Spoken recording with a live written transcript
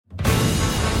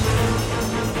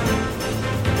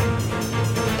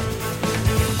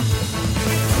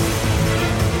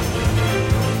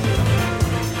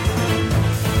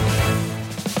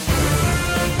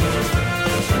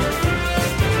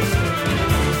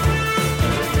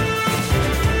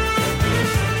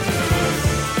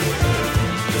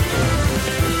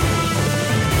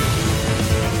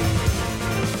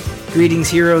Greetings,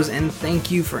 heroes, and thank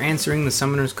you for answering the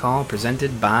Summoner's Call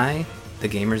presented by The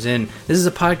Gamers Inn. This is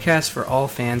a podcast for all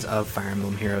fans of Fire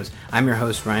Emblem Heroes. I'm your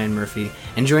host, Ryan Murphy,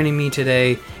 and joining me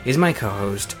today is my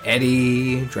co-host,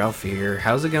 Eddie Dralfier.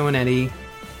 How's it going, Eddie?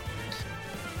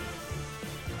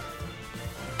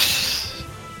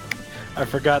 I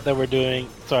forgot that we're doing...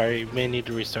 Sorry, may need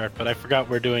to restart, but I forgot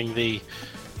we're doing the...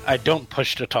 I don't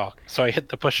push to talk, so I hit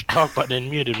the push to talk button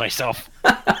and muted myself.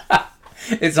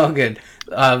 It's all good.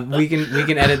 We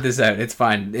can edit this out. It's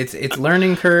fine. It's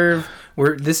learning curve.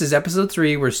 This is episode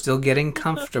 3. We're still getting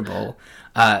comfortable.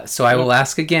 So I will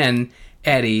ask again,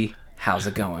 Eddie, how's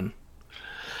it going?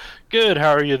 Good.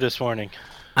 How are you this morning?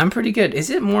 I'm pretty good.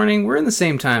 Is it morning? We're in the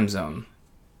same time zone.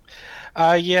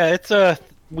 Yeah, it's a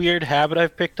weird habit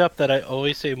I've picked up that I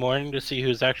always say morning to see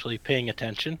who's actually paying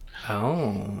attention.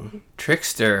 Oh,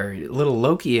 trickster. A little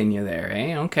Loki in you there,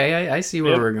 eh? Okay, I see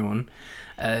where we're going.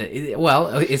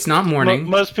 Well, it's not morning.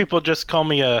 Most people just call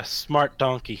me a smart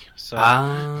donkey. So.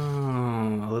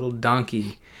 Oh, a little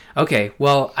donkey. Okay,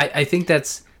 well, I think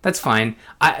that's fine.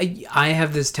 I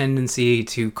have this tendency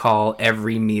to call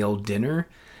every meal dinner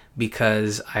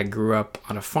because I grew up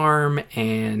on a farm,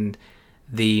 and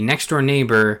the next door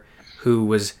neighbor, who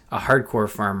was a hardcore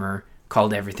farmer,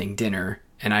 called everything dinner,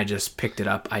 and I just picked it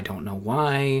up. I don't know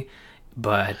why,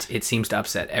 but it seems to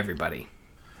upset everybody.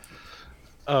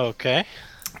 Okay.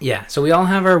 Yeah, so we all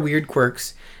have our weird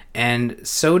quirks, and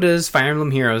so does Fire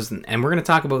Emblem Heroes, and we're going to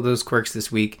talk about those quirks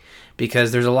this week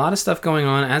because there's a lot of stuff going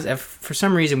on. As if for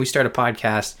some reason we start a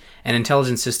podcast, and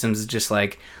Intelligent Systems is just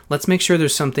like, let's make sure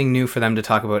there's something new for them to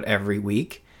talk about every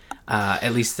week.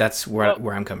 At least that's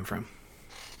where I'm coming from.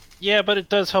 Yeah, but it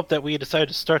does help that we decided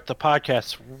to start the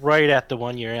podcast right at the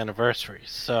 1-year anniversary,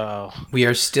 so... We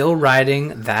are still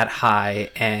riding that high,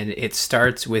 and it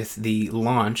starts with the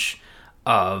launch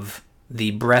of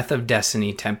the Breath of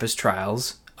Destiny Tempest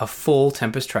Trials. A full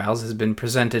Tempest Trials has been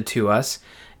presented to us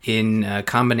in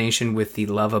combination with the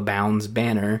Love Abounds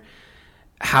banner.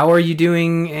 How are you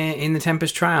doing in the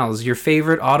Tempest Trials? Your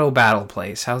favorite auto battle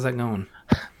place? How's that going?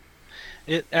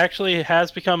 It actually has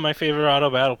become my favorite auto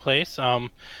battle place. In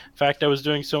fact, I was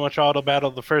doing so much auto battle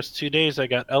the first 2 days, I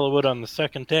got Eliwood on the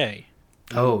second day.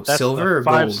 Oh, that's silver or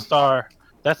gold? 5-star.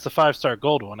 That's the 5-star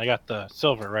gold one. I got the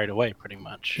silver right away, pretty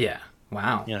much. Yeah.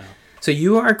 Wow. You know. So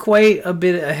you are quite a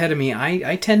bit ahead of me.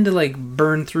 I tend to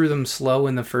burn through them slow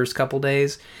in the first couple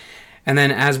days, and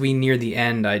then as we near the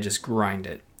end, I just grind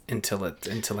it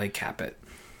until I cap it.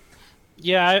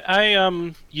 Yeah,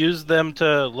 I use them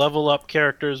to level up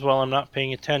characters while I'm not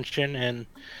paying attention, and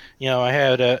I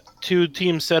had 2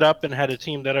 teams set up and had a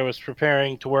team that I was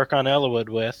preparing to work on Eliwood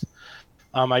with.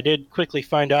 I did quickly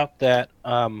find out that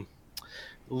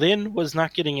Lynn was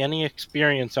not getting any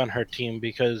experience on her team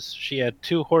because she had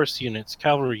 2 horse units,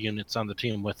 cavalry units on the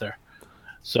team with her.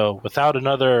 So without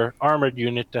another armored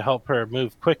unit to help her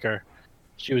move quicker,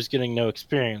 she was getting no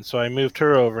experience. So I moved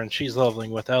her over, and she's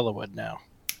leveling with Eliwood now.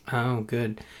 Oh,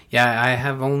 good. Yeah, I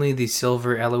have only the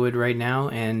silver Eliwood right now,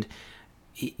 and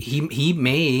he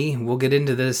may, we'll get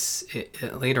into this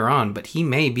later on, but he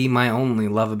may be my only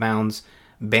Love Abounds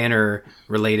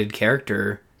banner-related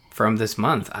character from this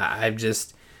month.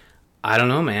 I don't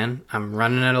know, man. I'm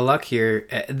running out of luck here.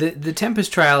 The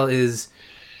Tempest Trial is...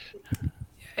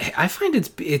 I find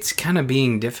it's kind of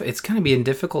being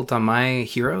difficult on my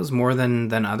heroes more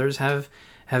than others have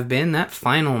been. That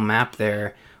final map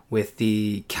there with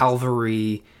the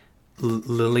Calvary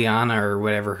Liliana or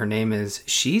whatever her name is,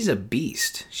 she's a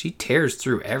beast. She tears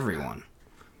through everyone.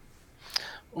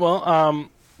 Well,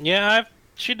 yeah,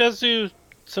 she does do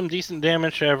some decent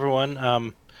damage to everyone.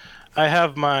 I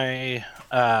have my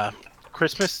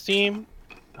Christmas team.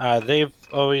 They've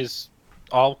always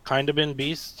all kind of been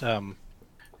beasts.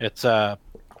 It's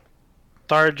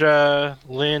Tharja,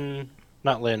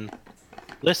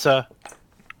 Lissa,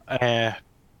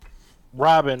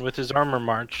 Robin with his armor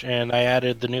march, and I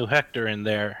added the new Hector in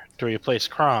there to replace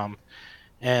Chrom.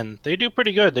 And they do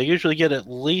pretty good. They usually get at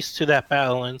least to that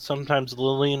battle, and sometimes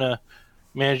Lilina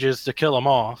manages to kill them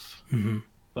off. Mm-hmm.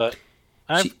 But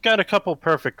I've got a couple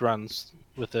perfect runs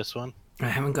with this one. I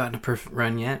haven't gotten a perfect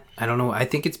run yet. I don't know. I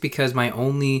think it's because my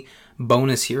only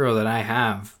bonus hero that I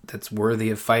have that's worthy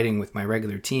of fighting with my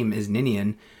regular team is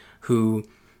Ninian, who,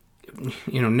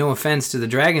 no offense to the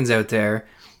dragons out there,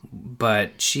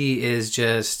 but she is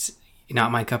just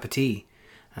not my cup of tea.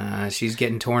 She's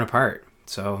getting torn apart.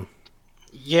 So,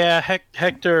 yeah,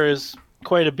 Hector is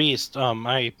quite a beast.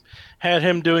 I had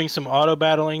him doing some auto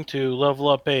battling to level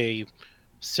up a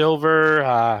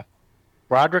silver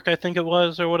Roderick, I think it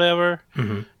was, or whatever.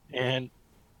 Mm-hmm. And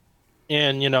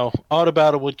auto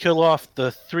battle would kill off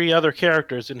the 3 other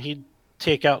characters, and he'd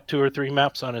take out 2 or 3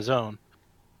 maps on his own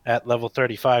at level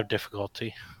 35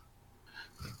 difficulty.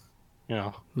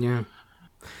 Yeah.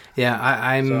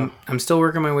 Yeah, So, I'm still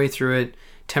working my way through it.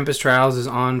 Tempest Trials is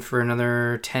on for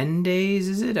another 10 days,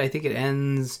 is it? I think it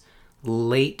ends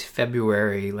late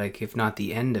February, like if not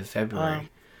the end of February.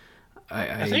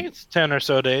 I think it's 10 or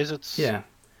so days. It's yeah.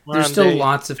 There's still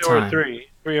lots of 2 or time. 3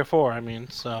 or 4, I mean,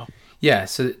 so. Yeah,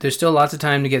 so there's still lots of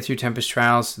time to get through Tempest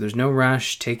Trials. So there's no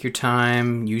rush. Take your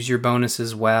time, use your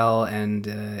bonuses well, and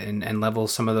level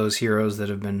some of those heroes that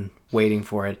have been waiting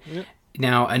for it. Yep.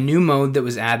 Now, a new mode that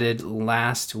was added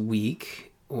last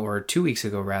week, or 2 weeks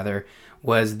ago rather,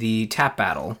 was the tap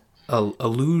battle.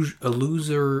 Illusory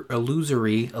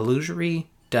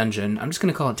dungeon. I'm just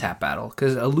going to call it tap battle,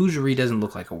 because illusory doesn't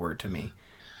look like a word to me.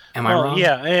 Am I wrong?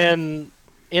 Yeah, and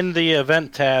in the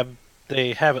event tab,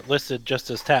 they have it listed just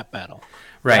as tap battle.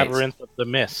 Right. Labyrinth of the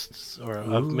Mists, or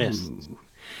of Mists.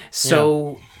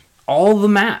 So, all the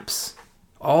maps,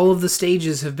 all of the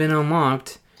stages have been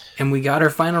unlocked, and we got our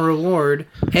final reward.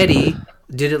 Eddie,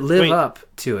 did it live up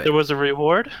to it? There was a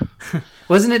reward?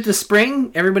 Wasn't it the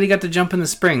spring? Everybody got to jump in the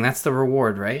spring. That's the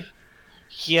reward, right?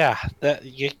 Yeah,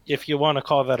 if you want to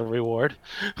call that a reward.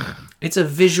 It's a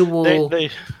visual... They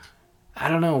I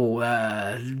don't know.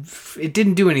 It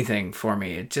didn't do anything for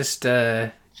me. It just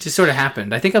sort of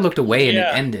happened. I think I looked away and it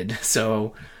ended.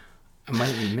 So I might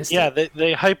have missed it. Yeah,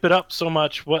 they hype it up so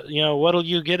much. What'll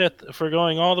you get for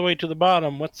going all the way to the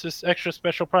bottom? What's this extra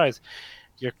special prize?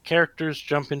 Your characters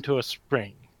jump into a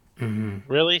spring.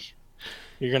 Mm-hmm. Really?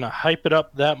 You're gonna hype it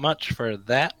up that much for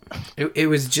that? It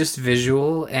was just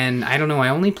visual, and I don't know. I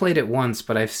only played it once,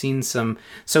 but I've seen some.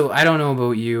 So I don't know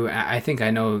about you. I think I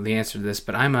know the answer to this,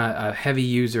 but I'm a heavy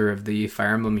user of the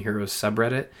Fire Emblem Heroes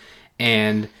subreddit,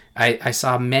 and I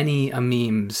saw many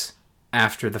memes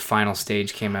after the final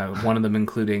stage came out. One of them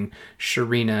including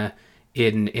Sharina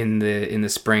in the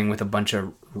spring with a bunch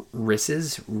of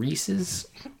Reese's.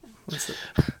 What's it?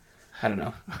 I don't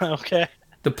know. Okay.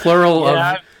 The plural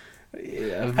of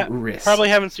Riss. Probably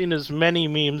haven't seen as many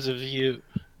memes of you.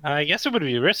 I guess it would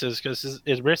be Risses, because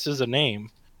Riss is a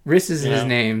name. Riss is his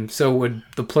name, so would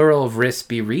the plural of Riss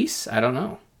be Reese? I don't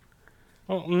know.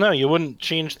 Well, no, you wouldn't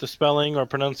change the spelling or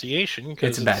pronunciation, because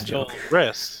it's a bad joke.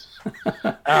 Riss.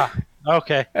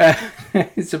 Okay.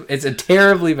 It's a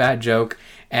terribly bad joke,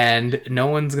 and no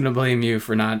one's gonna blame you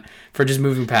for just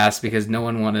moving past, because no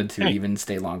one wanted to even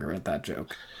stay longer at that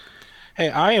joke. Hey,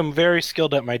 I am very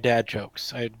skilled at my dad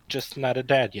jokes. I'm just not a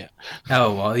dad yet.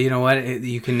 Oh, well, you know what?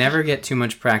 You can never get too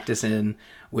much practice in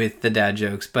with the dad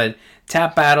jokes. But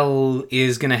Tap Battle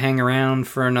is going to hang around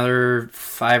for another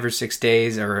 5 or 6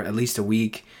 days, or at least a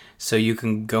week. So you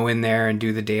can go in there and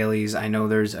do the dailies. I know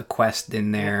there's a quest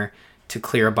in there to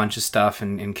clear a bunch of stuff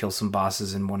and kill some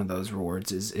bosses. And one of those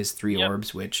rewards is 3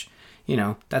 orbs, which,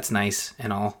 that's nice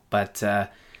and all. But I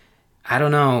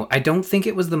don't know. I don't think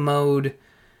it was the mode...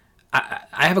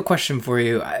 I have a question for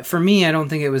you. For me, I don't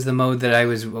think it was the mode that I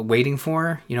was waiting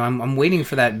for. I'm waiting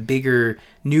for that bigger,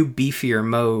 new, beefier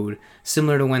mode,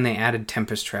 similar to when they added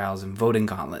Tempest Trials and Voting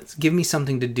Gauntlets. Give me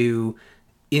something to do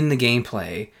in the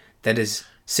gameplay that is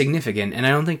significant, and I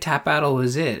don't think Tap Battle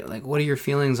is it. Like, what are your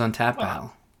feelings on Tap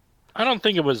Battle? I don't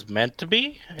think it was meant to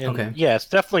be. Okay. Yeah, it's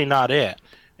definitely not it.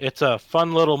 It's a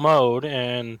fun little mode,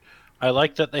 and I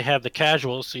like that they have the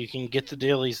casual, so you can get the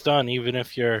dailies done, even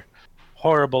if you're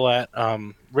horrible at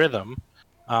rhythm.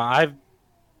 I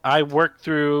worked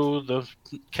through the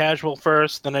casual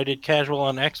first, then I did casual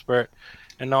on expert,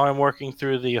 and now I'm working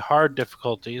through the hard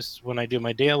difficulties when I do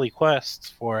my daily quests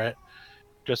for it,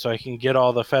 just so I can get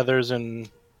all the feathers and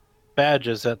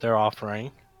badges that they're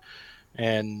offering.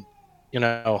 And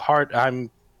hard, I'm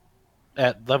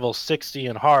at level 60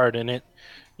 in hard, and it,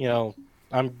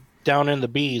 I'm down in the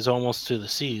B's, almost to the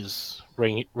C's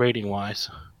rating wise.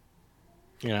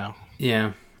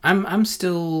 Yeah, I'm just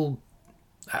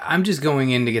going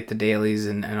in to get the dailies,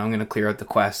 and I'm going to clear out the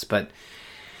quests, but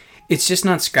it's just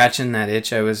not scratching that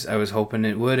itch I was hoping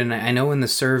it would. And I know in the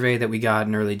survey that we got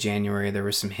in early January, there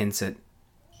were some hints at,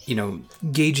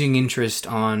 gauging interest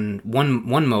on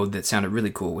one mode that sounded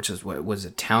really cool, which is what was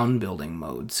a town building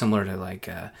mode, similar to like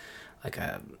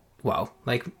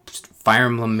Fire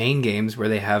Emblem main games where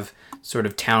they have sort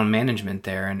of town management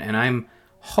there, and I'm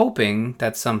hoping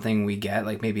that's something we get,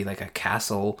 like maybe like a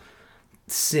castle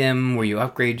sim where you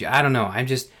upgrade. I don't know.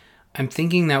 I'm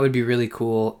thinking that would be really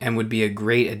cool and would be a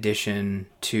great addition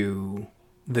to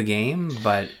the game.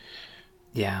 But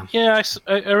yeah,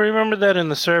 I remember that in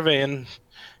the survey, and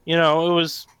it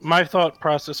was, my thought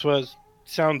process was,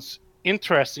 sounds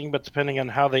interesting, but depending on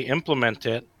how they implement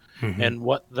it and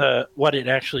what it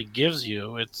actually gives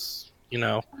you, it's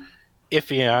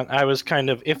iffy on. I was kind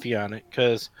of iffy on it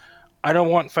because I don't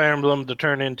want Fire Emblem to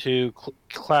turn into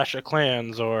Clash of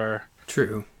Clans or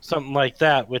True. something like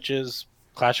that, which is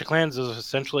Clash of Clans is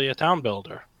essentially a town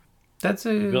builder. That's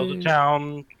You build a a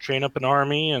town, train up an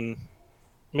army, and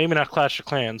maybe not Clash of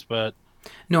Clans, but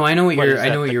no. I know what what you're. is I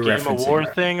know that? what The you're Game of referencing. War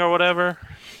thing or whatever?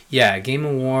 Yeah, Game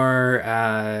of War.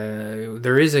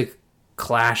 There is a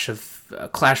Clash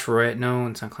Royale. No,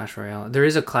 it's not Clash Royale. There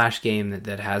is a Clash game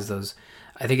that has those.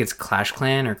 I think it's Clash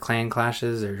Clan or Clan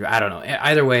Clashes, or I don't know.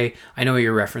 Either way, I know what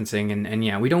you're referencing, and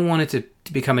yeah, we don't want it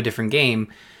to become a different game.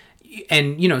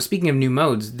 And speaking of new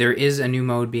modes, there is a new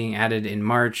mode being added in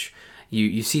March.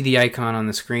 You see the icon on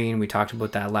the screen. We talked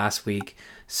about that last week.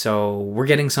 So we're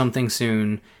getting something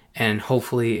soon, and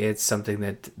hopefully it's something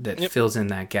that Yep. fills in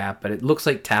that gap. But it looks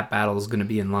like Tap Battle is going to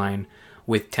be in line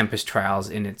with Tempest Trials,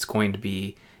 and it's going to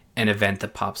be an event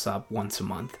that pops up once a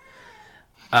month.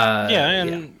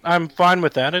 Yeah, I'm fine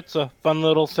with that. It's a fun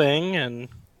little thing, and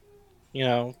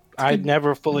I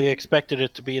never fully expected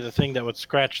it to be the thing that would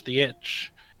scratch the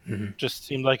itch. Mhm. Just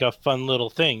seemed like a fun little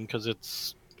thing because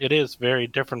it is very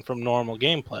different from normal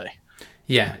gameplay.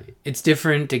 Yeah, it's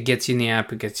different. It gets you in the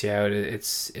app. It gets you out.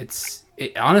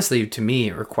 It honestly, to me,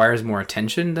 it requires more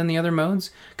attention than the other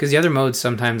modes. Because the other modes,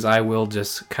 sometimes I will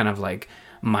just kind of like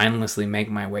mindlessly make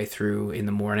my way through in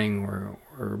the morning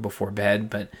or before bed.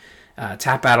 But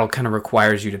Tap Battle kind of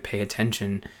requires you to pay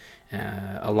attention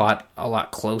a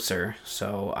lot closer.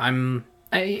 So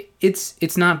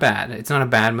it's not bad. It's not a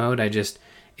bad mode.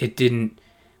 It didn't.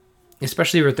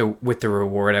 Especially with the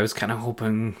reward, I was kind of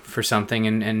hoping for something,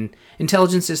 and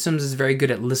Intelligent Systems is very good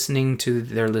at listening to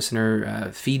their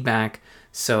listener feedback.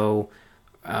 So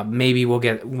maybe we'll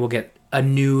get a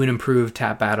new and improved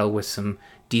Tap Battle with some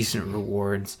decent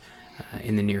rewards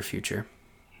in the near future.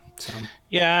 So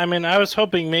Yeah, I mean, I was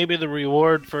hoping maybe the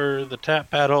reward for the tap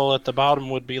battle at the bottom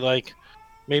would be like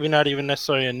maybe not even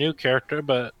necessarily a new character,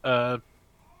 but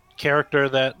character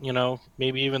that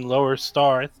maybe even lower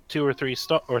star, 2 or 3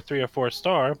 star or 3 or 4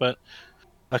 star, but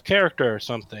a character or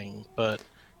something. But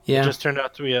it yeah, just turned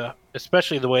out to be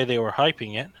especially the way they were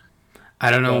hyping it.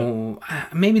 I don't But know.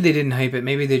 Maybe they didn't hype it.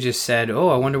 Maybe they just said, "Oh,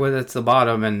 I wonder what's at the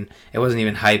bottom," and it wasn't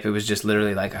even hype. It was just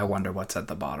literally like, "I wonder what's at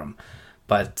the bottom."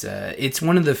 But it's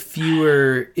one of the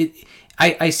fewer.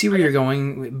 I see where you're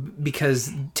going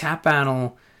because Tap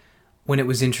Battle, when it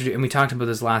was introduced, and we talked about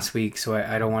this last week, so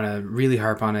I don't want to really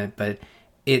harp on it, but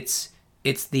it's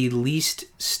the least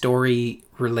story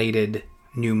related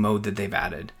new mode that they've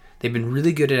added. They've been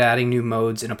really good at adding new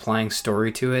modes and applying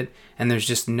story to it, and there's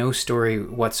just no story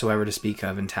whatsoever to speak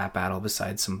of in Tap Battle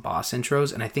besides some boss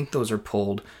intros, and I think those are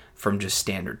pulled from just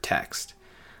standard text.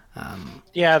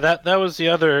 yeah, that was the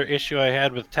other issue I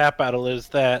had with tap battle is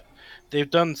that they've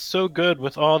done so good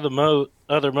with all the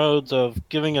other modes of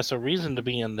giving us a reason to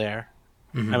be in there.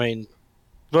 I mean,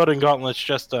 Voting Gauntlet's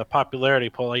just a popularity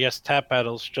poll. I guess Tap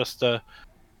Battle's just a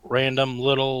random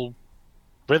little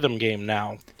rhythm game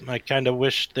now. I kind of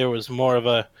wish there was more of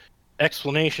a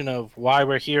explanation of why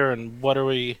we're here and what are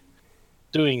we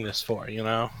doing this for,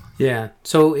 Yeah.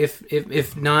 So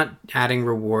if not adding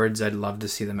rewards, I'd love to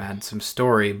see them add some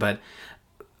story. But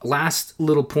last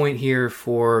little point here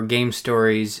for game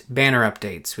stories, banner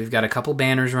updates. We've got a couple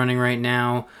banners running right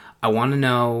now. I want to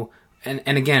know, and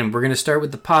again, we're going to start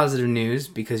with the positive news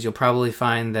because you'll probably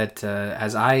find that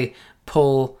as I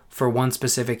pull for one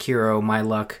specific hero, my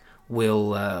luck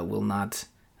will not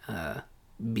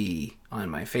be on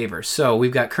my favor. So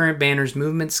we've got current banners,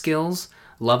 movement skills,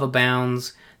 Love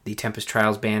Abounds, the Tempest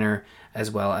Trials banner, as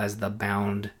well as the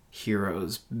Bound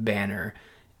Heroes banner.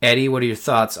 Eddie, what are your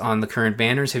thoughts on the current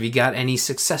banners? Have you got any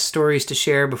success stories to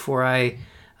share before I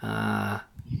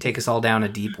take us all down a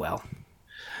deep well?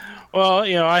 Well,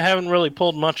 I haven't really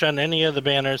pulled much on any of the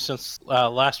banners since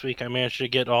last week. I managed to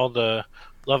get all the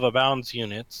Love Abounds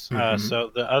units.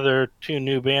 So the other 2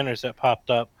 new banners that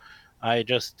popped up, I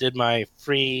just did my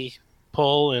free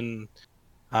pull and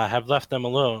have left them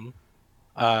alone.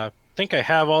 I think I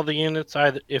have all the units.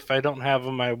 If I don't have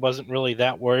them, I wasn't really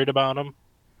that worried about them.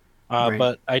 Right.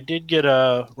 But I did get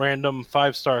a random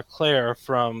 5-star Claire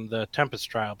from the Tempest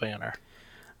Trial banner.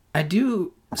 I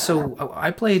do. So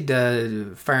I played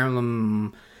Fire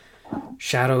Emblem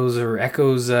Shadows or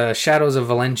Echoes, Shadows of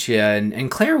Valencia, and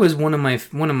Claire was one of my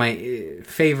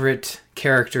favorite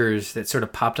characters that sort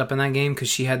of popped up in that game because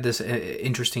she had this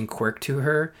interesting quirk to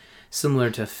her, similar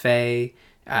to Faye.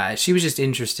 She was just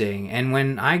interesting, and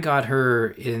when I got her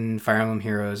in Fire Emblem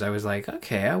Heroes, I was like,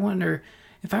 okay, I wonder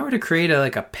if I were to create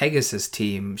a Pegasus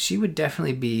team, she would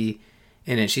definitely be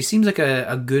in it. She seems like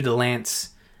a good Lance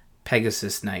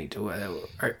Pegasus Knight.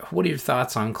 What are your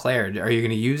thoughts on Claire? Are you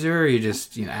going to use her, or are you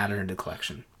just add her into the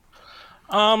collection?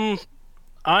 Um,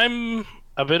 I'm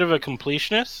a bit of a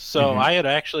completionist, so Mm-hmm. I had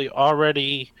actually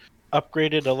already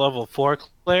upgraded a level 4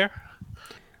 Claire.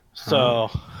 Oh, So,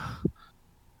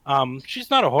 she's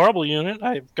not a horrible unit.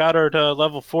 I've got her to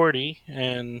level 40,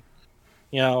 and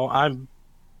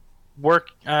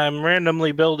I'm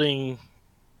randomly building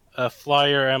a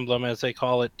flyer emblem, as they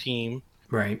call it, team.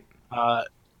 right. Uh,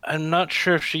 I'm not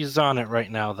sure if she's on it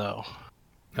right now, though.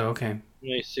 Okay. Let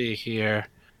me see here.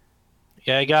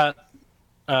 Yeah, I got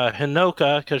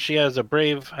Hinoka because she has a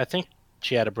brave. I think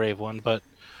she had a brave one, but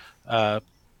uh,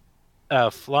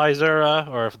 Fly Zura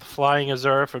or the Flying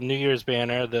Azura from New Year's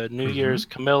Banner, the New Mm-hmm. Year's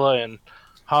Camilla, and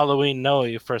Halloween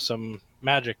Noe for some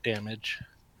magic damage.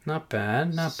 Not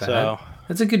bad. Not bad. So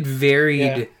That's a good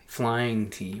yeah, varied flying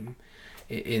team.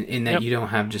 In that yep, you don't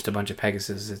have just a bunch of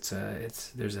Pegasus.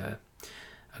 There's a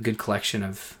good collection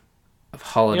of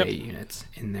yep, holiday units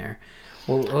in there.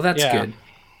 Well, that's yeah. good.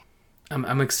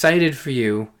 I'm excited for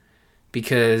you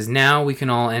because now we can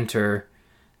all enter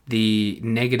the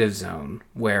negative zone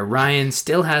where Ryan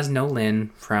still has no Lyn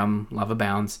from Lava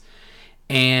Bounds.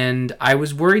 And I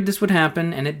was worried this would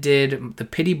happen, and it did. The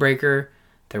pity breaker,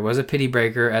 there was a pity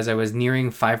breaker as I was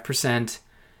nearing 5%.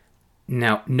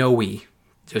 Now, Noe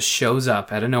just shows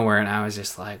up out of nowhere, and I was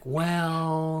just like,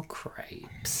 well,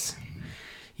 cripes.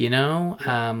 You know?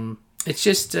 It's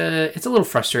just, it's a little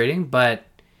frustrating, but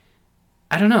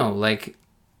I don't know. Like,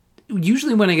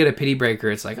 usually when I get a pity breaker,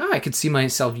 it's like, oh, I could see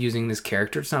myself using this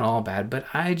character. It's not all bad, but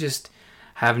I just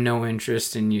have no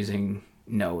interest in using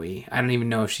Noe. I don't even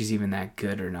know if she's even that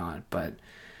good or not, but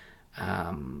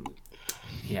um,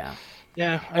 yeah.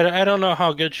 Yeah, I don't know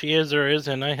how good she is or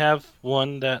isn't. I have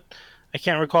one that I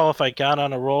can't recall if I got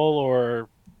on a roll or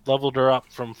leveled her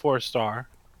up from 4-star.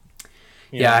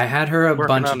 Yeah, I had her a Working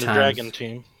bunch of on the dragon times.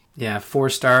 team. Yeah,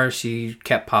 4-star. She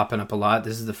kept popping up a lot.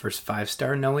 This is the first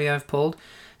 5-star Noe I've pulled,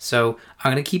 so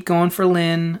I'm gonna keep going for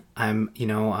Lyn. I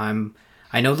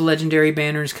know the legendary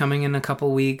banner is coming in a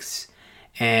couple weeks,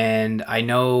 and I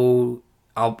know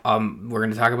we're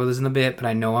gonna talk about this in a bit, but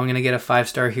I know I'm gonna get a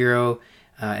 5-star hero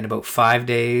in about 5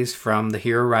 days from the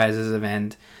Hero Rises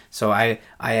event. So I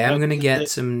am gonna Did get they,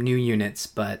 some new units,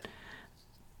 but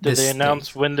did this they announce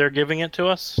stinks. when they're giving it to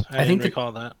us? I I didn't think the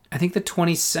recall that. I think the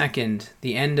 22nd,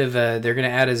 the end of they're gonna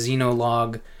add a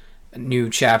Xenologue new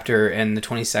chapter, and the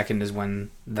 22nd is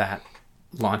when that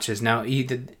launches. Now,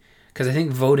 because I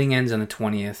think voting ends on the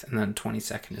 20th, and then the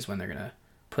 22nd is when they're gonna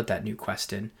put that new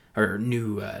quest in or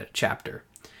new chapter.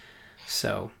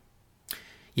 So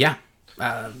yeah,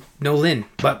 no Lyn,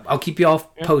 but I'll keep you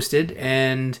all Yeah. posted.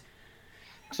 And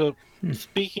So,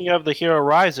 speaking of the Hero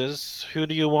Rises, who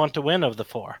do you want to win of the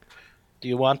four? Do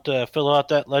you want to fill out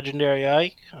that legendary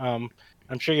Ike?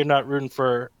 I'm sure you're not rooting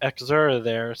for Exura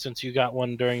there since you got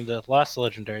one during the last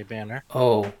legendary banner.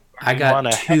 oh, Or I do you want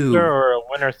got a Hector two. or a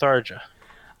Winter Tharja?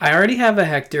 I already have a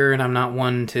Hector, and I'm not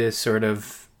one to sort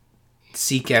of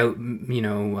seek out,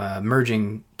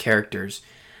 merging characters.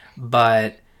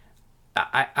 But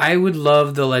I would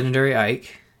love the legendary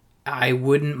Ike. I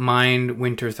wouldn't mind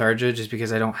Winter Tharja just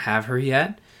because I don't have her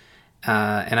yet.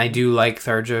 And I do like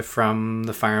Tharja from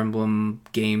the Fire Emblem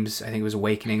games. I think it was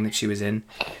Awakening that she was in.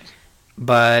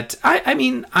 But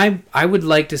I would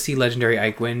like to see Legendary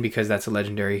Ike win because that's a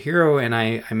legendary hero, and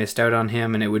I missed out on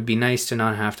him. And it would be nice to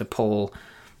not have to pull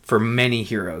for many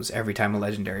heroes every time a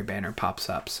legendary banner pops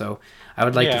up. So I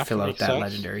would like to Yeah, fill out makes that sense.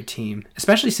 legendary team,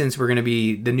 especially since we're going to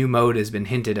be the new mode has been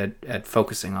hinted at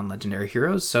focusing on legendary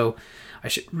heroes. So I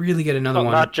should really get another Well,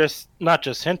 one. not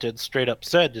just hinted, straight up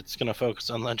said it's going to focus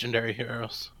on legendary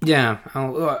heroes. Yeah,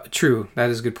 true. That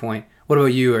is a good point. What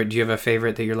about you? Or do you have a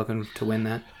favorite that you're looking to win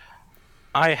that?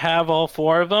 I have all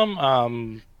four of them.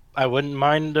 I wouldn't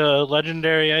mind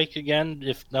legendary Ike again,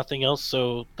 if nothing else,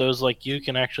 so those like you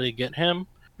can actually get him.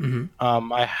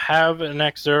 Mm-hmm. I have an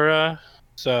Exura,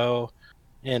 so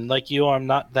and like you, I'm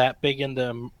not that big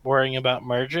into worrying about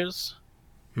merges.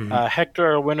 Mm-hmm.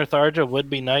 Hector or Winter Tharja would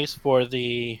be nice for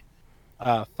the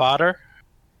fodder.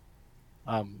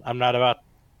 I'm not about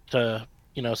to,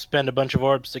 spend a bunch of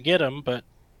orbs to get him, but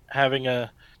having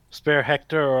a spare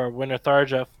Hector or Winter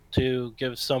Tharja to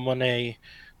give someone a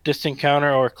distant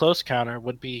counter or close counter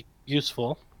would be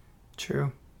useful.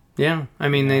 True. Yeah, I You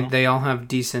mean know, they all have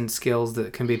decent skills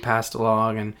that can be passed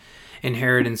along, and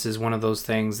inheritance is one of those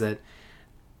things that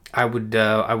I would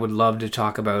love to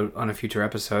talk about on a future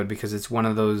episode because it's one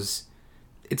of those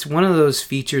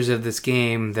features of this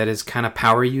game that is kind of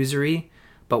power usery,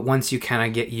 but once you kind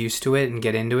of get used to it and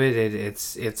get into it,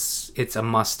 it's a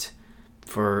must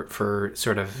for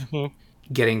sort of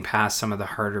getting past some of the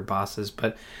harder bosses.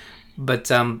 But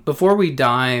before we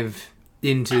dive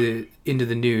into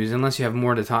the news, unless you have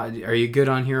more to talk. Are you good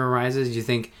on Hero Rises? Do you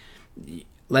think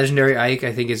Legendary Ike,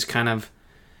 I think, is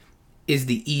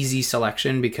the easy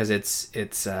selection because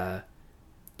it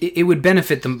would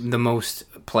benefit the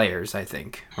most players, I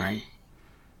think, right?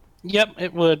 Yep,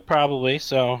 it would probably.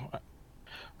 So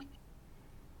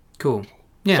cool.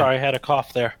 Yeah. Sorry, I had a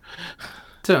cough there.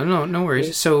 So no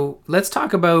worries. So let's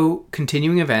talk about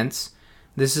continuing events.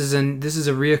 This is a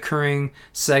reoccurring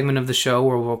segment of the show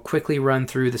where we'll quickly run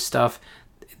through the stuff,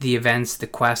 the events, the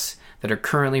quests that are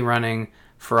currently running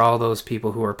for all those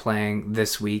people who are playing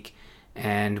this week.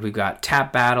 And we've got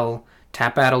Tap Battle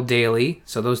Daily.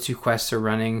 So those two quests are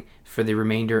running for the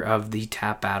remainder of the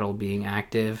Tap Battle being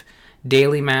active.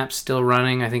 Daily map still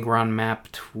running. I think we're on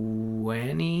map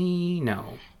 20.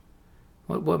 No.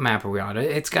 What map are we on?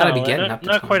 It's got to be getting up to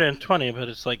 20. Not quite in 20, but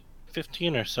it's like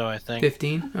 15 or so, I think.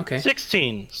 15? Okay.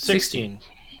 16.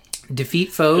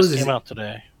 Defeat foes just came out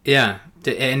today. Yeah,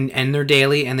 and they're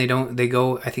daily, and they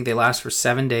go. I think they last for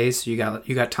 7 days, so you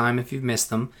got time if you've missed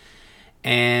them.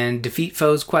 And Defeat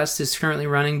Foes quest is currently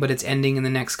running, but it's ending in the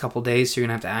next couple days, so you're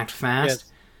gonna have to act fast.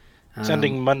 Yeah, it's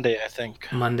ending Monday, I think.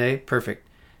 Monday, perfect.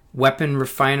 Weapon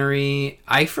Refinery.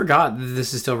 I forgot that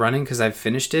this is still running because I've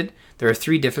finished it. There are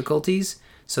 3 difficulties,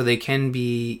 so they can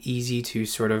be easy to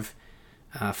sort of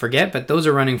forget. But those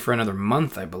are running for another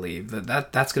month, I believe.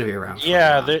 That's going to be around. For a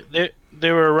while.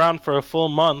 They were around for a full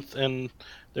month, and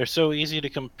they're so easy to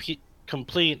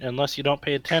complete unless you don't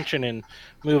pay attention and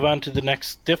move on to the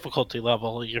next difficulty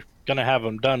level. You're going to have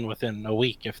them done within a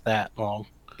week, if that long.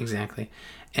 Exactly.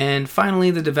 And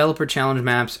finally, the developer challenge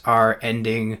maps are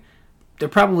ending. They're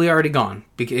probably already gone.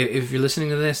 If you're listening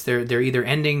to this, they're either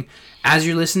ending as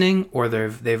you're listening or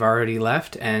they've already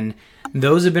left. And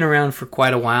those have been around for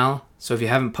quite a while. So if you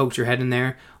haven't poked your head in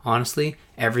there, honestly,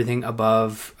 everything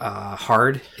above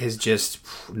hard is just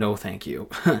no thank you.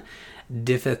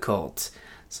 Difficult.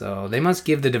 So they must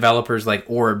give the developers like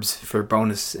orbs for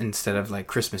bonus instead of like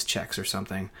Christmas checks or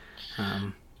something.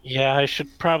 Yeah, I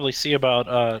should probably see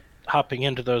about hopping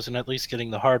into those and at least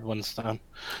getting the hard ones done.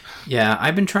 Yeah,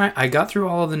 I've been trying. I got through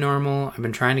all of the normal. I've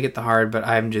been trying to get the hard, but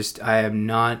I am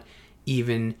not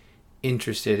even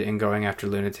interested in going after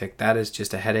Lunatic. That is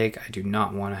just a headache I do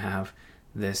not want to have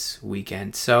this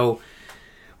weekend. So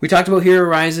we talked about Hero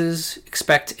Rises.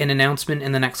 Expect an announcement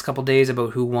in the next couple days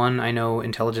about who won. I know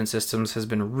Intelligent Systems has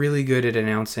been really good at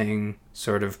announcing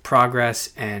sort of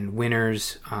progress and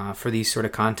winners for these sort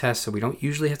of contests, so we don't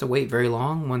usually have to wait very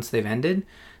long once they've ended.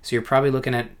 So you're probably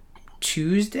looking at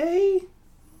Tuesday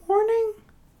morning?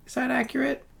 Is that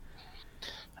accurate?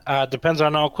 Depends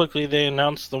on how quickly they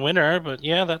announce the winner, but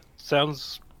yeah, that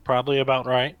sounds probably about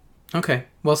right. Okay.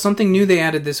 Well, something new they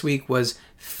added this week was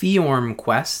Fiorm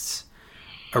quests.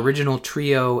 Original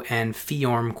trio and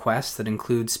Fiorm quests that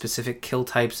include specific kill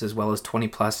types as well as 20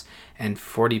 plus and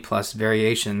 40 plus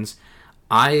variations.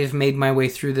 I've made my way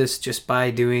through this just by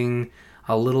doing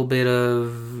a little bit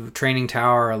of Training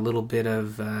Tower, a little bit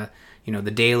of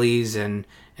the dailies, and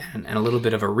a little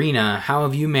bit of Arena. How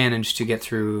have you managed to get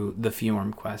through the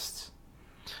Fiorm quests?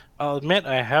 I'll admit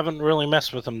I haven't really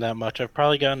messed with them that much. I've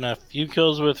probably gotten a few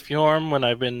kills with Fiorm when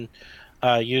I've been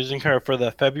using her for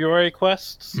the February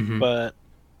quests, but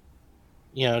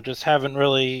just haven't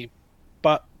really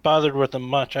bothered with them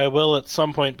much. I will at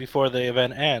some point before the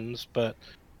event ends, but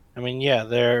I mean, yeah,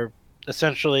 they're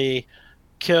essentially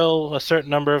kill a certain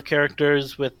number of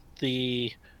characters with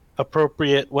the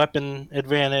appropriate weapon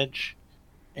advantage,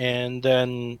 and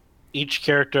then each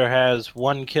character has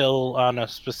 1 kill on a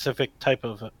specific type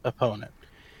of opponent.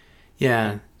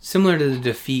 Yeah, similar to the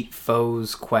Defeat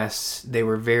Foes quests, they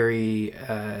were very,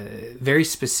 very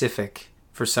specific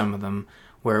for some of them,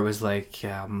 where it was like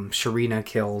Sharina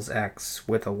kills X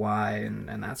with a Y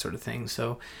and that sort of thing.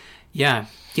 So, yeah,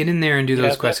 get in there and do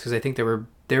those quests because I think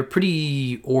they're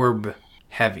pretty orb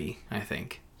heavy, I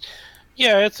think.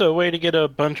 Yeah, it's a way to get a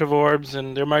bunch of orbs,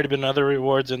 and there might have been other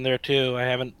rewards in there too. I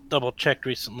haven't double checked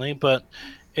recently, but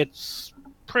it's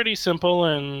pretty simple,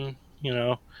 and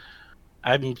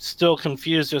I'm still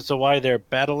confused as to why they're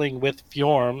battling with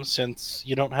Fiorm, since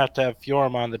you don't have to have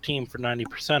Fiorm on the team for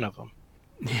 90% of them.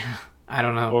 Yeah, I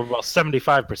don't know. Or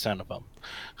 75% of them.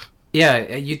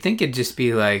 Yeah, you'd think it'd just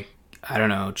be like, I don't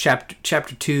know,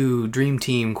 chapter 2 Dream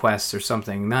Team quests or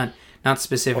something, not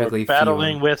specifically or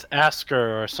battling Fiorm. with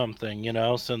Asker or something,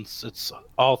 since it's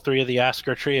all 3 of the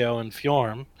Asker trio and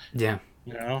Fiorm. Yeah.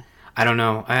 I don't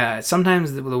know.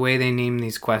 Sometimes the way they name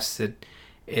these quests, it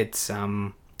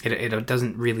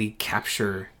doesn't really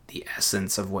capture the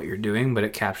essence of what you're doing, but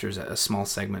it captures a small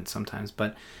segment sometimes.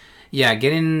 But yeah,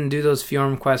 get in and do those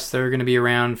Fiorm quests. They're going to be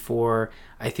around for,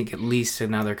 I think, at least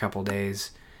another couple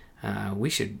days. We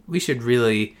should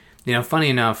really, funny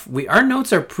enough, our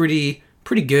notes are pretty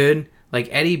good. Like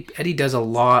Eddie does a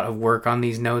lot of work on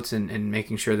these notes and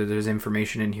making sure that there's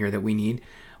information in here that we need.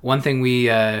 One thing we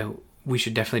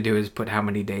should definitely do is put how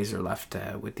many days are left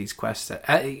with these quests.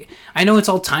 I know it's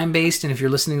all time based, and if you're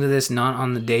listening to this not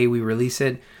on the day we release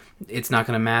it, it's not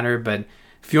going to matter. But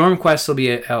Fjorm quests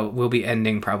will be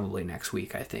ending probably next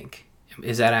week, I think.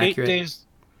 Is that accurate?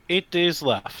 8 days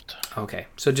left. Okay,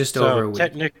 so just over a week.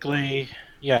 Technically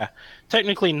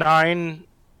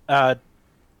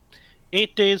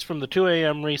 8 days from the 2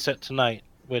 a.m. reset tonight,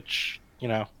 which,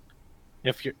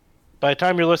 if you're by the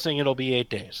time you're listening, it'll be 8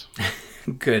 days.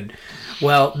 Good.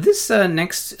 Well, this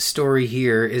next story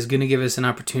here is going to give us an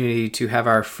opportunity to have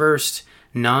our first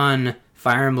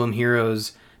non-Fire Emblem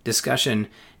Heroes discussion.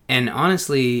 And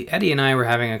honestly, Eddie and I were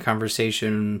having a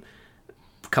conversation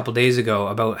a couple days ago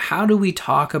about how do we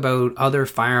talk about other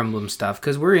Fire Emblem stuff,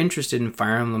 because we're interested in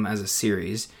Fire Emblem as a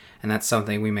series, and that's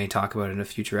something we may talk about in a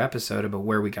future episode about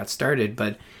where we got started.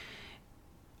 But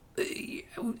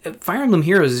Fire Emblem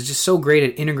Heroes is just so great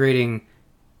at integrating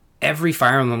every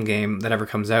Fire Emblem game that ever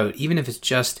comes out, even if it's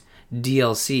just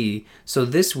DLC. So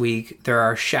this week, there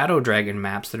are Shadow Dragon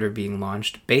maps that are being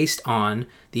launched based on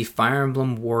the Fire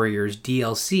Emblem Warriors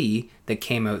DLC that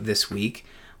came out this week,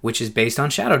 which is based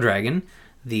on Shadow Dragon,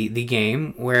 the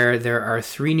game, where there are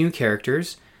 3 new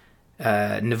characters,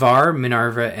 Navarre,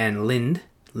 Minerva, and Lindy?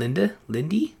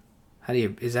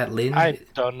 Is that Lind? I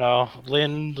don't know.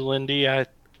 Lindy, I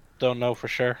don't know for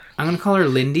sure. I'm going to call her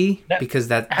Lindy because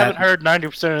I haven't heard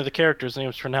 90% of the characters'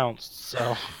 names pronounced,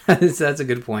 so. That's a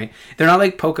good point. They're not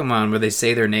like Pokemon where they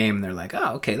say their name and they're like,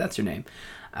 oh, okay, that's your name.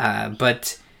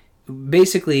 But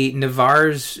basically,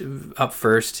 Navarre's up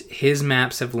first. His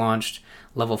maps have launched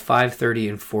level 5, 30,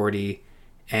 and 40,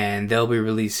 and they'll be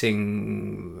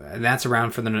releasing, that's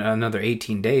around for another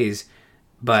 18 days.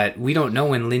 But we don't know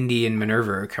when Lindy and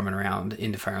Minerva are coming around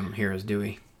into Fire Emblem Heroes, do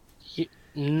we?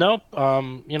 Nope.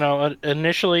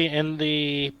 Initially in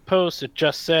the post it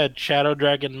just said Shadow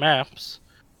Dragon maps,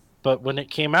 but when it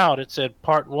came out it said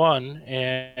Part 1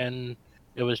 and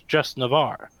it was just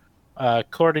Navarre.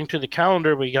 According to the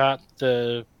calendar we got,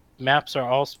 the maps are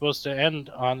all supposed to end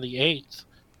on the 8th,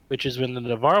 which is when the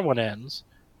Navarre one ends.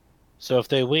 So if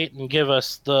they wait and give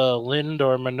us the Lind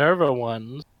or Minerva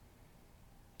ones,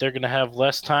 they're going to have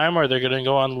less time, or they're going to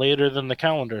go on later than the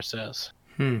calendar says.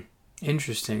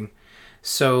 Interesting.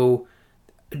 So,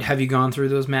 have you gone through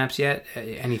those maps yet?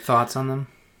 Any thoughts on them?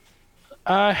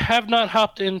 I have not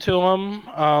hopped into them.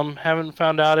 Haven't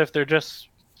found out if they're just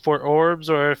for orbs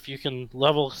or if you can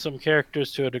level some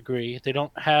characters to a degree. They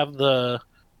don't have the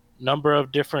number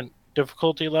of different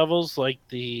difficulty levels like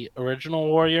the original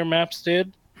Warrior maps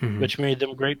did, which made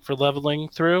them great for leveling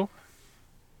through.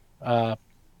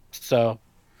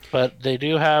 But they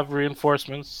do have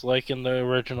reinforcements like in the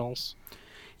originals.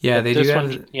 Yeah, they do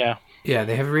have. Yeah. Yeah,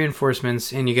 they have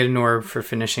reinforcements, and you get an orb for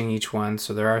finishing each one,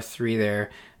 so there are 3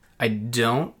 there. I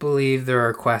don't believe there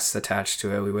are quests attached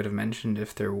to it. We would have mentioned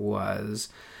if there was.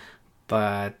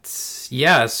 But,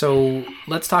 yeah, so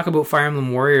let's talk about Fire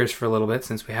Emblem Warriors for a little bit,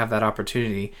 since we have that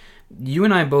opportunity. You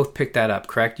and I both picked that up,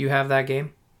 correct? You have that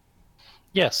game?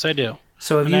 Yes, I do.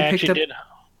 So have you picked up...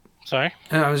 Sorry?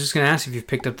 I was just going to ask if you've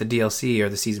picked up the DLC or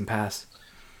the Season Pass.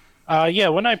 Yeah,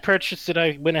 when I purchased it,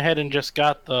 I went ahead and just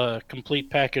got the complete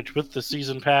package with the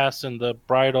Season Pass and the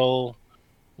bridal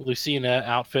Lucina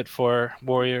outfit for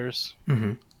Warriors.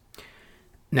 Mm-hmm.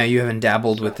 Now, you haven't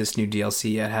dabbled with this new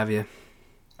DLC yet, have you?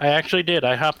 I actually did.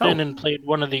 I hopped in and played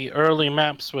one of the early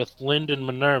maps with Lind and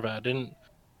Minerva. I didn't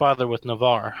bother with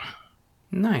Navarre.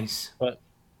 Nice. But...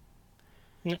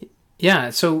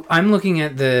 Yeah, so I'm looking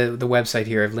at the website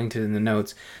here. I've linked it in the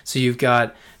notes. So you've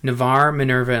got Navarre,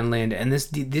 Minerva, and Lind, and this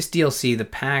DLC, the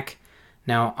pack.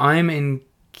 Now I'm in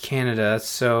Canada,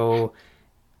 so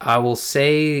I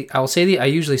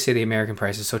usually say the American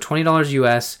prices. So $20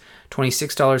 US,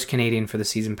 $26 Canadian for the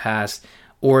season pass,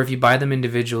 or if you buy them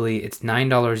individually, it's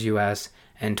 $9 US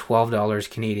and $12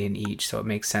 Canadian each. So it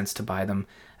makes sense to buy them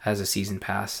as a season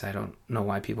pass. I don't know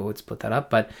why people would split that up,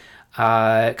 but.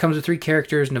 It comes with 3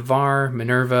 characters, Navarre,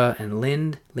 Minerva, and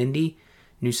Lindy.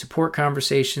 New support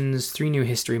conversations, 3 new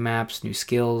history maps, new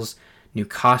skills, new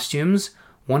costumes,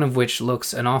 one of which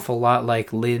looks an awful lot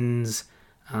like Lind's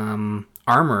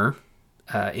armor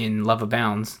in Love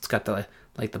Abounds. It's got the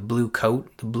blue coat,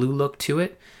 the blue look to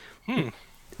it,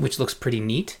 which looks pretty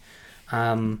neat.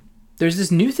 There's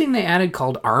this new thing they added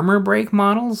called armor break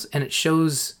models, and it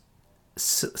shows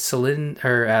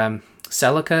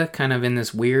Celica kind of in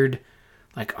this weird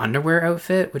like underwear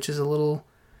outfit, which is a little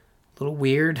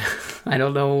weird. I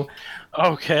don't know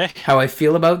how I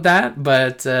feel about that,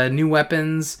 but new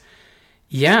weapons,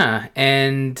 Yeah,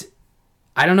 and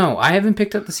I don't know. I haven't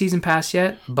picked up the season pass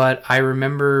yet, but I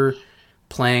remember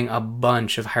playing a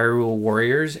bunch of Hyrule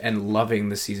Warriors and loving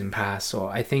the season pass. So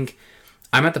I think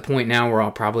I'm at the point now where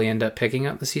I'll probably end up picking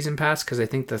up the season pass because I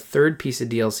think the third piece of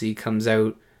DLC comes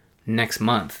out next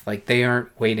month. Like they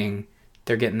aren't waiting.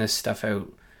 They're getting this stuff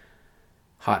out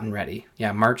hot and ready.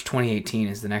 Yeah, March 2018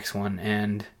 is the next one,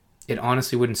 and it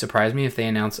honestly wouldn't surprise me if they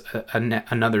announce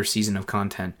another season of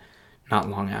content not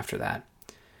long after that.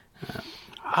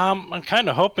 I'm kind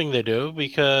of hoping they do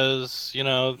because,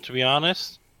 to be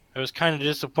honest, I was kind of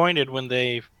disappointed when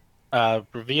they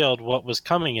revealed what was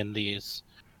coming in these.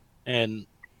 And,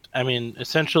 I mean,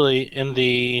 essentially in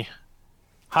the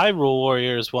Hyrule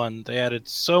Warriors one, they added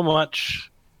so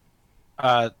much.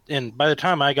 And by the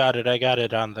time I got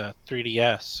it on the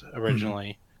 3DS originally.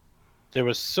 Mm-hmm. There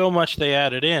was so much they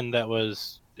added in that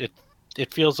was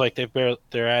it feels like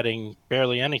they're adding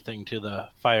barely anything to the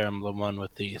Fire Emblem one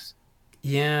with these.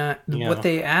 Yeah, what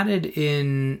they added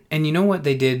in, and you know what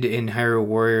they did in Hyrule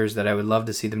Warriors that I would love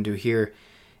to see them do here,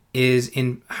 is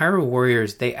in Hyrule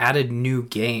Warriors they added new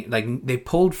game, like they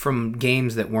pulled from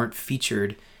games that weren't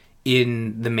featured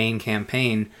in the main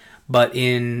campaign, but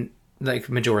in like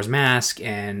Majora's Mask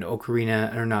and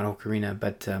Ocarina, or not Ocarina,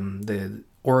 but the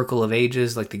Oracle of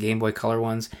Ages, like the Game Boy Color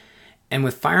ones. And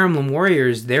with Fire Emblem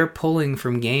Warriors, they're pulling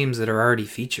from games that are already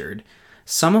featured,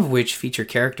 some of which feature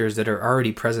characters that are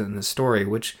already present in the story,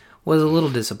 which was a little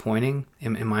disappointing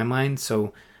in my mind.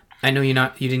 So I know you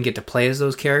didn't get to play as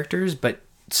those characters, but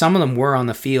some of them were on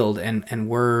the field and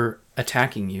were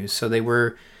attacking you, so they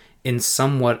were in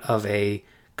somewhat of a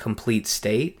complete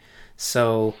state.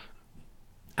 So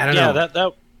I don't know. Yeah,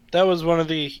 that was one of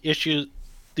the issues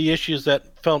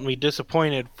that felt me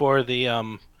disappointed for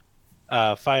the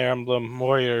Fire Emblem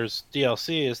Warriors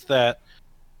DLC is that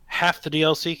half the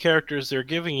DLC characters they're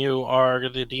giving you are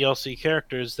the DLC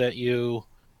characters that you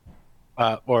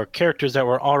or characters that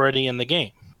were already in the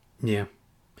game. Yeah.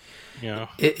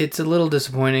 It's a little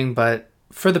disappointing, but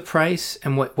for the price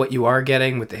and what you are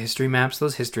getting with the history maps,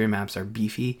 those history maps are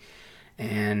beefy,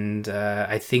 and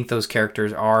I think those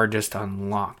characters are just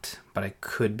unlocked, but I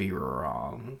could be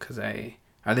wrong because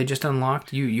are they just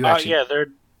unlocked? You actually yeah,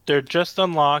 they're just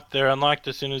unlocked. They're unlocked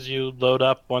as soon as you load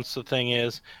up once the thing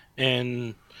is,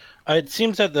 and it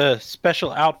seems that the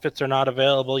special outfits are not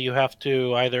available. You have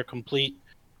to either complete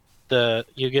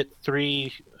you get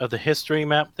 3 of the history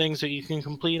map things that you can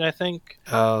complete, I think.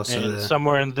 Oh, so and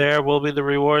somewhere in there will be the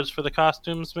rewards for the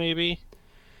costumes, maybe.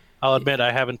 I'll admit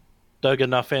I haven't dug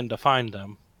enough in to find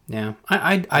them. Yeah,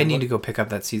 I need to go pick up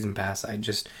that season pass. I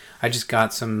just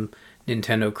got some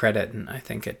Nintendo credit, and I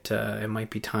think it might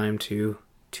be time to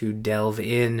delve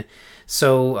in.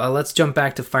 So let's jump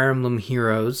back to Fire Emblem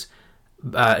Heroes.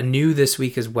 New this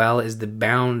week as well is the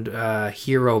Bound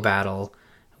Hero Battle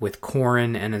with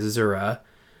Corrin and Azura.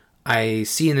 I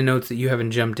see in the notes that you haven't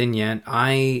jumped in yet.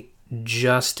 I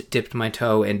just dipped my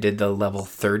toe and did the level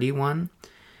 31.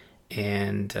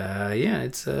 And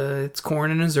it's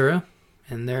Corrin and Azura,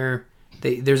 and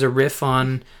there's a riff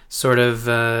on sort of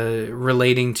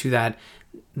relating to that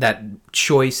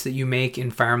choice that you make in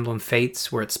Fire Emblem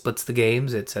Fates where it splits the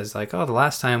games. It says like, oh, the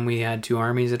last time we had 2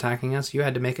 armies attacking us, you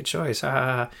had to make a choice.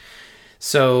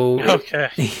 So okay.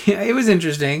 It was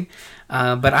interesting,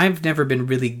 but I've never been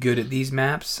really good at these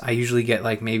maps. I usually get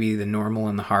like maybe the normal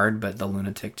and the hard, but the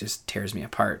lunatic just tears me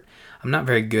apart. I'm not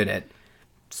very good at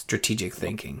strategic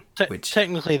thinking. Which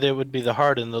technically there would be the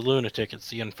hard and the lunatic. It's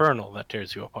the infernal that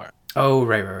tears you apart. Oh,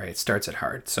 right. It starts at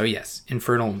hard. So yes,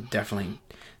 infernal definitely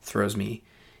throws me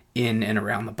in and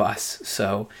around the bus.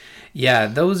 So yeah,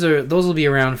 those will be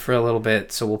around for a little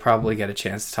bit, so we'll probably get a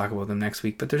chance to talk about them next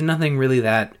week, but there's nothing really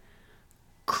that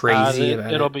crazy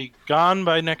about it. It'll be gone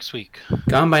by next week.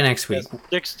 Gone by next week.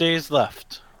 6 days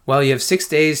left. Well, you have 6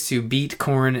 days to beat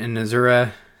Corrin and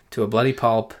Azura to a bloody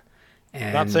pulp.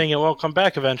 And not saying it won't come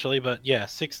back eventually, but yeah,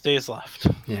 6 days left.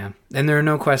 Yeah, and there are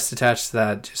no quests attached to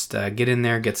that. Just get in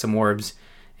there, get some orbs,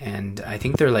 and I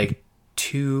think they're like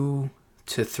 2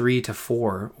 to 3 to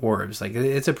 4 orbs. Like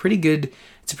it's a pretty good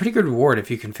reward if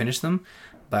you can finish them.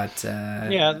 But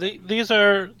yeah, these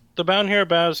are the Bound Hero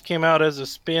Battles came out as a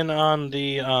spin on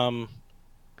the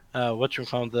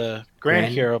the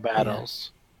Grand Hero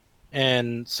Battles,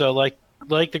 and so like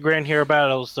the Grand Hero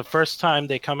Battles, the first time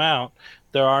they come out,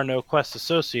 there are no quests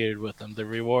associated with them. The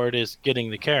reward is getting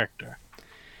the character.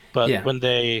 But when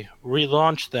they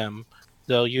relaunch them,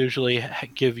 they'll usually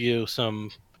give you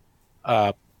some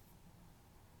I'll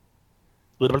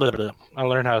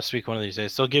learn how to speak one of these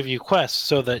days. They'll give you quests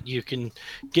so that you can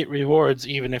get rewards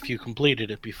even if you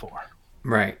completed it before.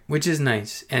 Right, which is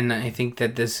nice. And I think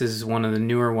that this is one of the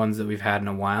newer ones that we've had in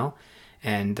a while.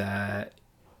 and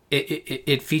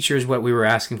it features what we were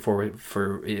asking for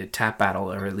Tap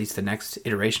Battle, or at least the next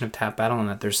iteration of Tap Battle, and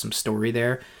that there's some story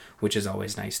there, which is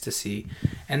always nice to see.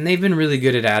 And they've been really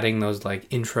good at adding those like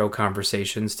intro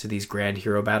conversations to these grand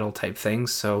hero battle type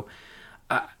things. So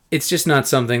it's just not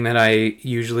something that I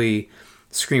usually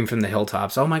scream from the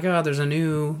hilltops, oh my god, there's a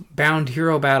new bound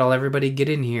hero battle, everybody get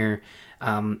in here.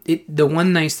 The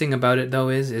one nice thing about it though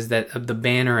is that the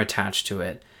banner attached to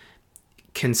it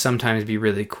can sometimes be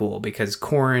really cool, because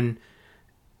Corrin,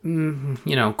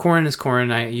 Corrin is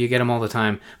Corrin, you get him all the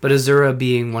time, but Azura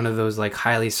being one of those like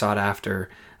highly sought after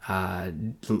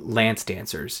lance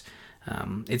dancers,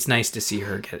 it's nice to see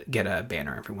her get a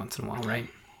banner every once in a while, right?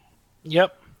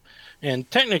 Yep.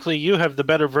 And technically, you have the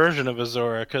better version of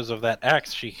Azura because of that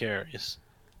axe she carries.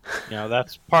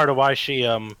 That's part of why she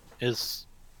is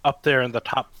up there in the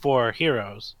top 4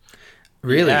 heroes.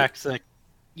 Really? The axe, Axe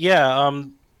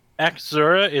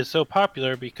Azura is so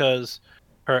popular because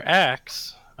her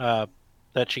axe that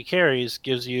she carries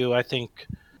gives you, I think,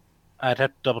 I'd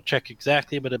have to double check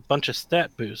exactly, but a bunch of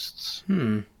stat boosts.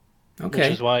 Okay. Which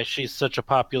is why she's such a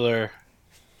popular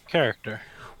character.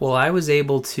 Well, I was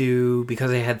able to, because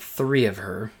I had 3 of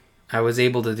her, I was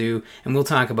able to do, and we'll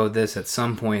talk about this at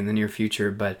some point in the near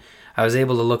future, but I was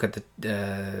able to look at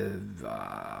the,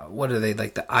 what are they,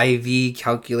 like the IV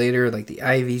calculator, like the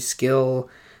IV skill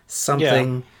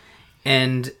something,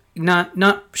 and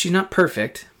she's not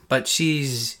perfect, but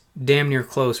she's damn near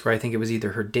close, where I think it was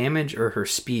either her damage or her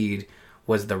speed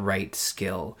was the right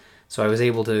skill. So I was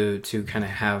able to kind of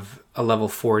have a level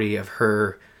 40 of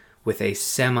her with a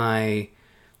semi,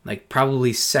 like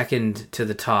probably second to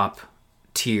the top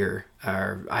tier,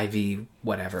 or IV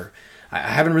whatever. I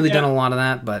haven't really done a lot of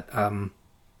that, but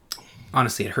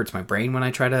honestly it hurts my brain when I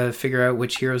try to figure out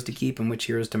which heroes to keep and which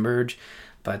heroes to merge.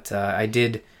 But I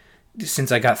did,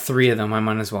 since I got 3 of them, I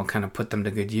might as well kind of put them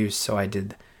to good use, so I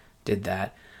did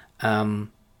that.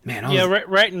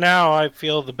 Right now I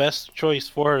feel the best choice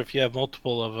for it, if you have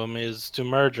multiple of them, is to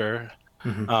merge her.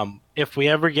 Mm-hmm. If we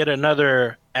ever get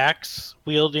another axe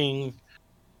wielding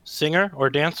singer or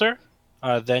dancer,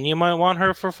 then you might want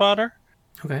her for fodder.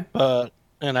 Okay.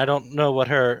 And I don't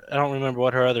remember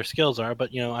what her other skills are, but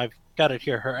I've got it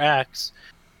here. Her axe.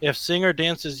 If singer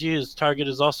dance is used, target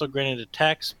is also granted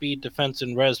attack, speed, defense,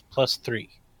 and res +3.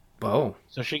 Whoa.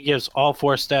 So she gives all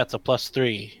 4 stats a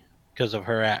 +3 because of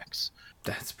her axe.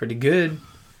 That's pretty good.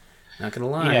 Not gonna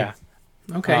lie. Yeah.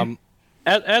 Okay.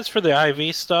 As for the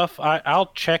IV stuff,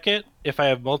 I'll check it if I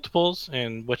have multiples,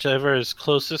 and whichever is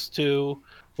closest to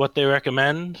what they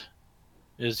recommend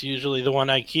is usually the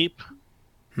one I keep.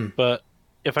 But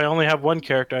if I only have one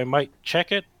character, I might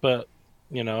check it. But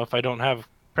if I don't have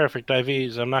perfect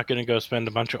IVs, I'm not going to go spend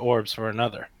a bunch of orbs for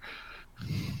another.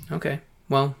 Okay.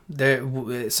 Well,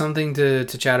 there's something to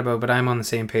chat about, but I'm on the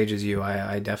same page as you.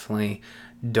 I definitely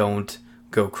don't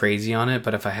go crazy on it,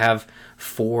 but if I have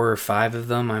 4 or 5 of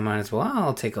them, I might as well,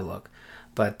 I'll take a look.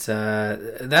 But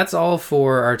that's all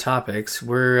for our topics.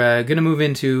 We're going to move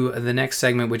into the next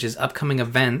segment, which is upcoming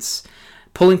events,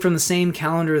 pulling from the same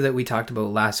calendar that we talked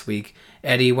about last week.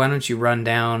 Eddie, why don't you run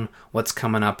down what's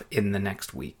coming up in the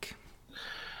next week?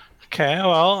 Okay,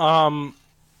 well,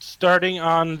 starting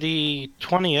on the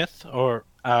 20th, or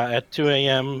at 2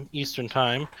 a.m. Eastern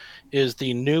Time, is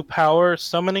the New Power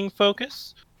Summoning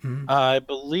Focus. I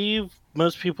believe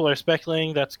most people are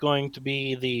speculating that's going to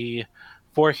be the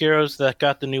 4 heroes that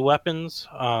got the new weapons.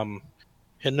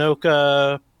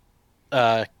 Hinoka,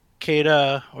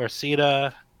 Kata, or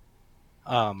Sita,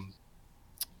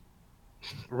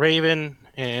 Raven,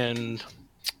 and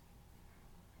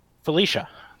Felicia.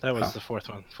 That was the 4th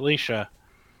one. Felicia.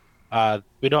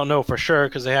 We don't know for sure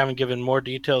because they haven't given more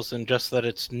details than just that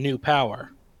it's new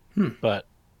power. But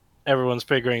everyone's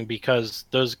figuring because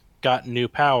those got new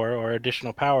power or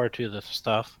additional power to the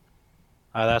stuff,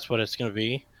 that's what it's going to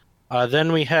be.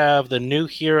 Then we have the new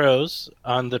heroes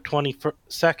on the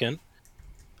 22nd.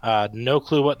 No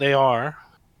clue what they are.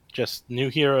 Just new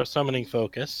hero summoning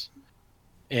focus.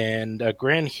 And a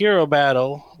grand hero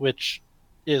battle, which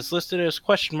is listed as ?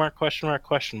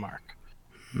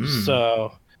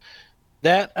 So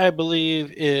that, I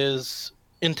believe, is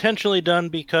intentionally done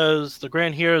because the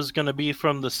grand hero is going to be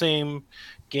from the same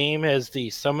game as the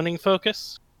summoning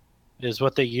focus, is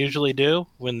what they usually do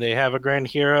when they have a grand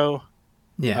hero.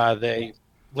 They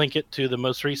link it to the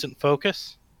most recent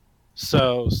focus.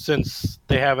 So since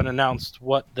they haven't announced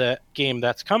what the game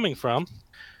that's coming from,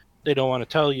 they don't want to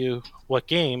tell you what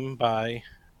game by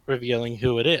revealing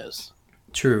who it is.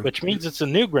 True. Which means it's a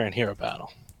new grand hero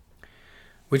battle.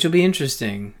 Which will be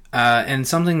interesting. And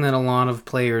something that a lot of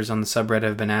players on the subreddit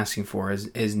have been asking for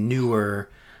is newer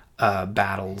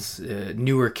battles,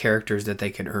 newer characters that they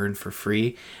can earn for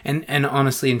free. And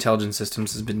honestly, Intelligent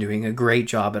Systems has been doing a great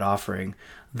job at offering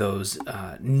those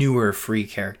newer free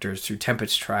characters through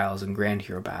Tempest Trials and Grand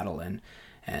Hero Battle and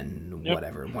Yep.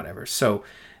 whatever. So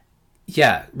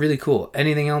yeah, really cool.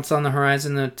 Anything else on the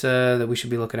horizon that we should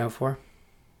be looking out for?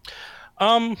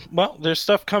 Well, there's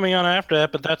stuff coming on after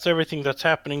that, but that's everything that's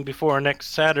happening before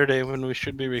next Saturday when we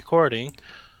should be recording.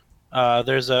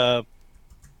 There's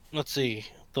let's see,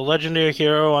 the Legendary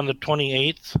Hero on the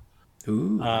 28th.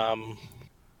 Ooh.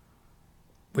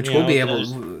 Which You we'll know, be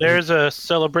able. there's a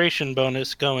celebration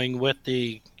bonus going with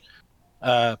the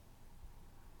uh,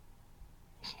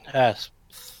 uh,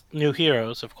 new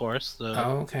heroes, of course. The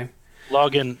Oh, okay.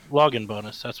 login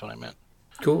bonus. That's what I meant.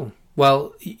 Cool.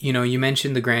 Well, you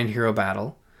mentioned the Grand Hero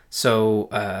Battle, so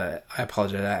I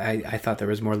apologize. I thought there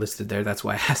was more listed there. That's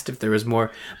why I asked if there was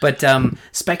more. But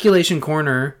Speculation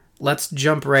Corner, let's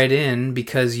jump right in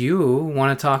because you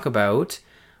want to talk about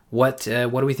what do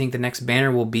we think the next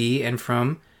banner will be and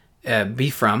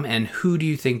and who do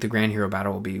you think the Grand Hero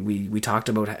Battle will be? We talked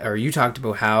about, or you talked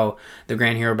about how the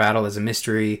Grand Hero Battle is a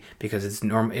mystery because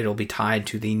it'll be tied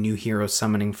to the new hero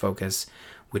summoning focus,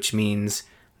 which means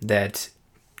that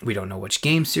we don't know which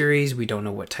game series, we don't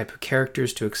know what type of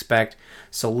characters to expect.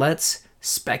 So let's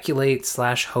speculate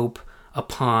 / hope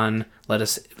upon. Let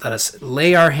us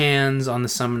lay our hands on the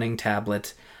summoning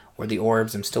tablet or the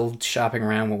orbs. I'm still shopping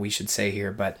around what we should say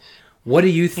here, but what do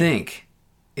you think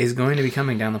is going to be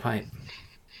coming down the pipe?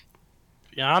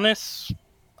 To be honest,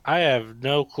 I have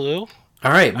no clue.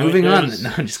 All right, moving on.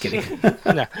 No, I'm just kidding.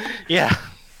 No, yeah.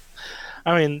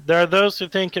 I mean, there are those who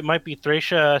think it might be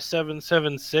Thracia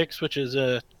 776, which is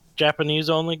a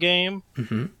Japanese-only game.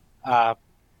 Mm-hmm.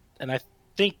 And I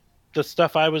think the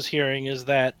stuff I was hearing is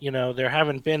that, there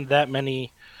haven't been that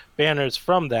many banners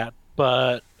from that,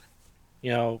 but,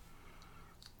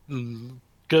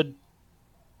 good,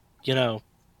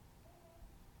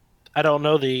 I don't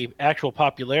know the actual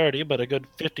popularity, but a good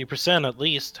 50% at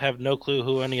least have no clue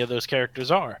who any of those characters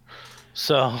are.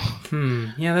 So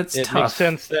yeah, that's it tough. makes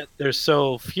sense that there's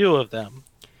so few of them.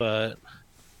 But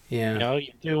yeah,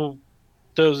 you do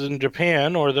those in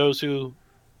Japan or those who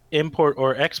import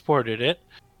or exported it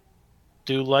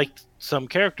do like some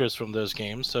characters from those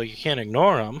games, so you can't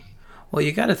ignore them. Well,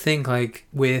 you got to think like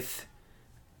with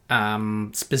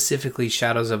specifically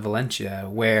Shadows of Valentia,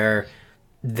 where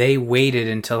they waited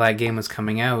until that game was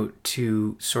coming out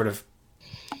to sort of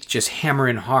just hammer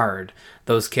in hard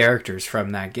those characters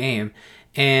from that game.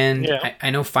 And yeah.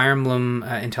 I know Fire Emblem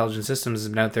Intelligent Systems has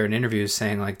been out there in interviews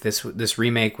saying like this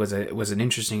remake was an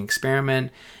interesting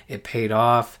experiment. It paid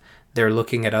off. They're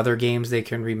looking at other games they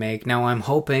can remake. Now I'm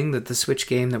hoping that the Switch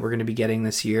game that we're going to be getting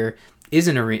this year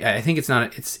isn't I think it's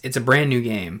not. It's a brand new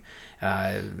game.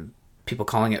 People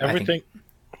calling it I think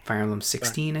Fire Emblem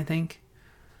 16. I think.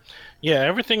 Yeah,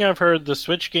 everything I've heard, the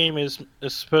Switch game is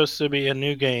supposed to be a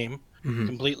new game, mm-hmm.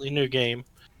 completely new game.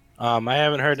 I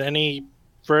haven't heard any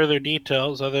further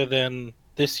details other than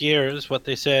this year's what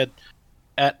they said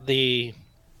at the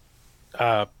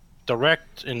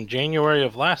Direct in January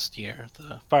of last year,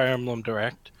 the Fire Emblem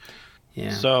Direct.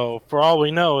 Yeah. So for all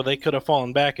we know, they could have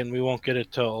fallen back and we won't get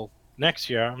it till next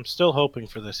year. I'm still hoping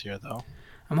for this year, though.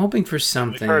 I'm hoping for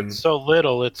something. We've heard so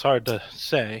little, it's hard to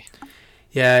say.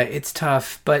 Yeah, it's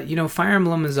tough. But, Fire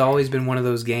Emblem has always been one of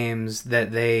those games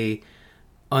that they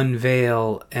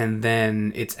unveil and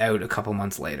then it's out a couple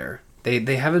months later.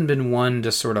 They haven't been one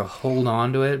to sort of hold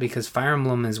on to it because Fire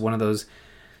Emblem is one of those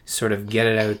sort of get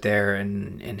it out there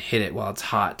and hit it while it's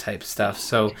hot type stuff.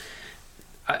 So,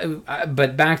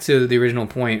 but back to the original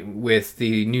point with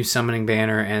the new summoning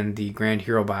banner and the Grand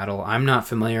Hero Battle, I'm not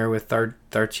familiar with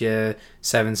Thracia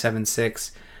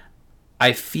 776.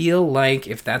 I feel like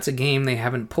if that's a game they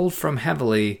haven't pulled from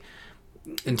heavily,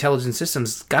 Intelligent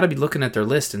Systems got to be looking at their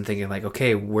list and thinking like,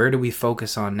 okay, where do we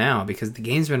focus on now? Because the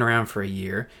game's been around for a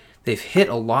year. They've hit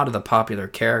a lot of the popular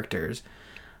characters.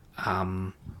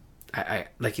 I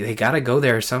like they got to go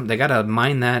there. They got to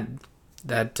mine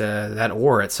that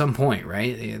ore at some point,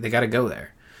 right? They got to go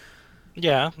there.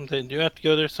 Yeah, they do have to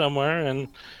go there somewhere, and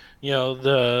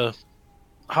the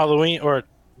Halloween or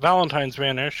Valentine's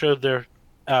banner showed their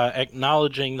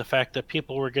acknowledging the fact that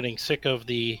people were getting sick of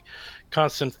the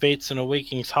Constant Fates and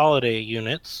Awakenings holiday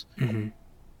units mm-hmm.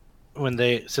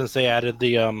 since they added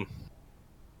the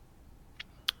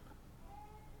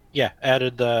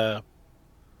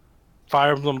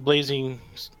Fire Emblem Blazing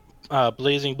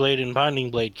Blade and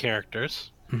Binding Blade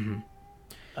characters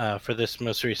for this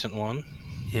most recent one.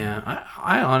 Yeah,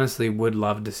 I honestly would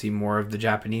love to see more of the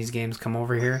Japanese games come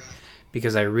over here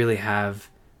because I really have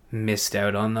missed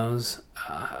out on those,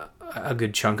 a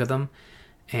good chunk of them.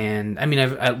 And I mean,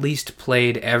 I've at least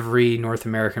played every North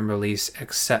American release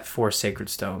except for Sacred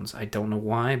Stones. I don't know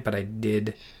why, but I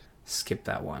did skip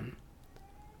that one.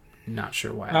 Not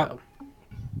sure why Uh, though.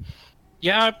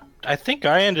 Yeah, I think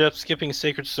I ended up skipping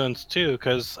Sacred Stones too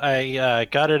because I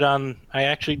got it on. I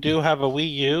actually do have a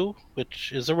Wii U,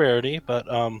 which is a rarity, but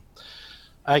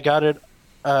I got it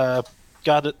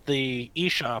the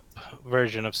eShop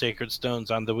version of Sacred Stones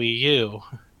on the Wii U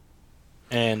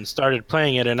and started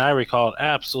playing it, and I recalled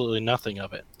absolutely nothing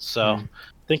of it. So I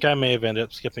think I may have ended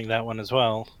up skipping that one as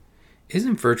well.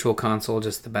 Isn't Virtual Console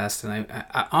just the best? And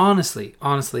I honestly,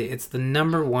 it's the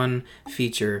number one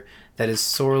feature that is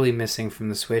sorely missing from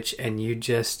the Switch, and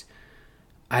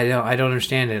I don't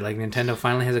understand it. Like, Nintendo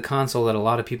finally has a console that a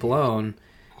lot of people own,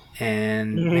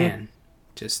 and man,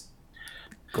 just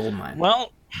goldmine.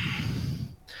 Well,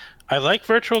 I like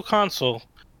Virtual Console.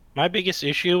 My biggest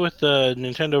issue with the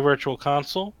Nintendo Virtual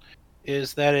Console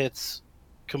is that it's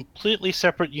completely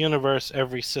separate universe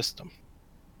every system.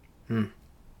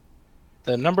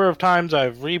 The number of times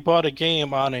I've rebought a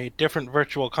game on a different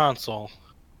Virtual Console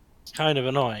is kind of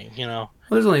annoying, you know.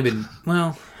 Well, there's only been,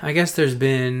 I guess there's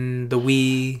been the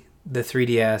Wii, the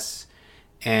 3DS,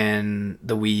 and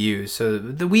the Wii U. So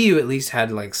the Wii U at least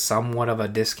had like somewhat of a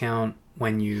discount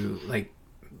when you like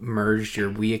merged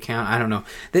your Wii account. I don't know.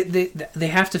 They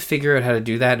have to figure out how to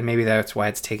do that, and maybe that's why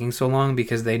it's taking so long,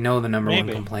 because they know the number one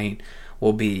complaint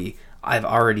will be, I've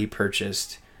already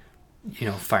purchased,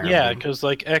 Fire Emblem. Yeah, because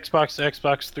like Xbox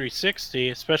 360,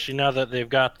 especially now that they've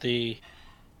got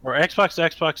Xbox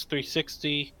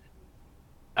 360,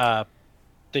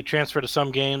 they transfer to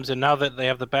some games, and now that they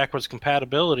have the backwards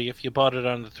compatibility, if you bought it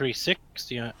on the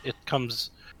 360, it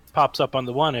pops up on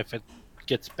the one if it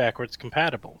gets backwards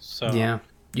compatible. So yeah,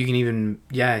 you can even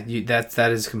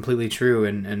that is completely true,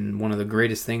 and one of the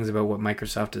greatest things about what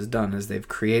Microsoft has done is they've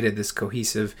created this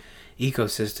cohesive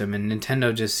ecosystem, and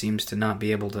Nintendo just seems to not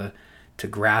be able to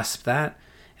grasp that,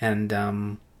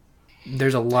 and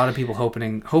there's a lot of people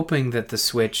hoping that the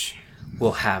Switch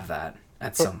will have that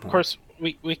at some point. Of course,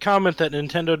 we comment that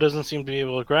Nintendo doesn't seem to be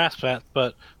able to grasp that,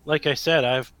 but like I said,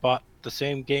 I've bought the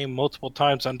same game multiple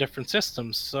times on different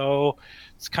systems, so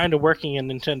it's kind of working in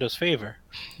Nintendo's favor.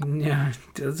 Yeah,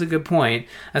 that's a good point.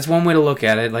 That's one way to look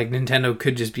at it. Like, Nintendo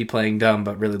could just be playing dumb,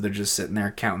 but really they're just sitting there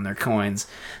counting their coins.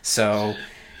 So,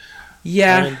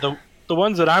 yeah. I mean, the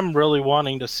ones that I'm really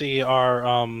wanting to see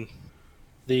are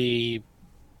the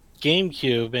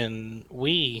GameCube and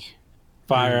Wii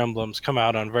Fire Emblems come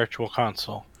out on Virtual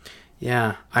Console.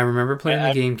 Yeah, I remember playing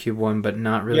the GameCube one, but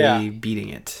not really beating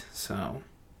it. So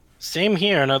same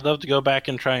here, and I'd love to go back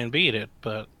and try and beat it.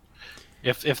 But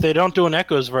if they don't do an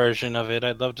Echoes version of it,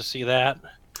 I'd love to see that.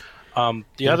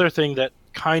 The other thing that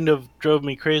kind of drove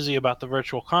me crazy about the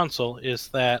Virtual Console is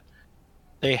that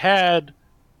they had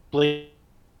Blazing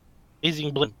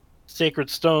Blade Sacred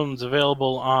Stones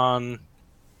available on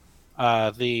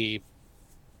the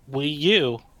Wii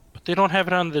U, but they don't have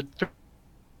it on the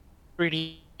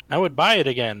 3D. I would buy it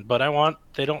again, but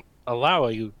they don't allow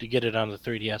you to get it on the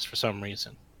 3DS for some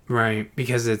reason. Right,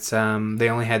 because it's they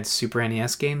only had Super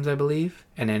NES games, I believe,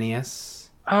 and NES.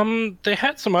 They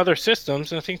had some other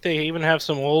systems, and I think they even have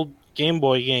some old Game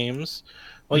Boy games.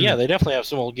 Well, yeah, they definitely have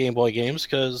some old Game Boy games,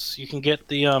 because you can get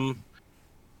the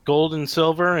gold and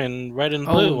silver and red and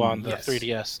blue on the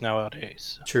 3DS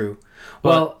nowadays. True.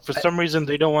 But for some reason,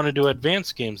 they don't want to do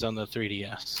advanced games on the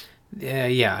 3DS.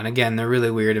 Yeah, and again, they're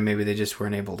really weird, and maybe they just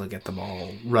weren't able to get them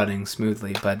all running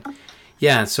smoothly. But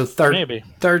yeah, so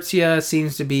Thartia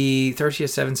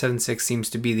 776 seems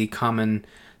to be the common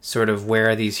sort of where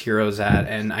are these heroes at,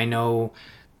 and I know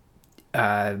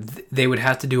they would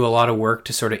have to do a lot of work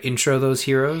to sort of intro those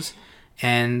heroes,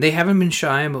 and they haven't been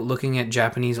shy about looking at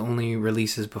Japanese only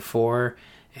releases before,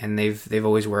 and they've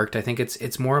always worked. I think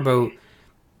it's more about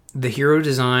the hero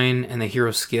design and the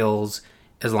hero skills.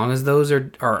 As long as those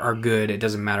are good, it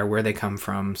doesn't matter where they come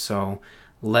from. So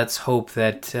let's hope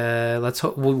that it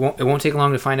won't take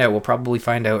long to find out. We'll probably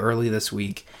find out early this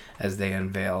week as they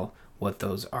unveil what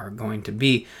those are going to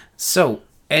be. So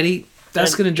Eddie,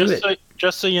 that's going to do it.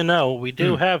 Just so you know, we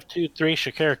do have 2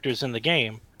 Thracia characters in the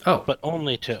game. Oh, but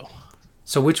only 2.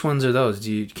 So which ones are those?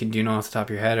 Do you know off the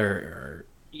top of your head or?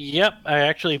 Yep, I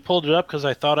actually pulled it up because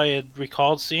I thought I had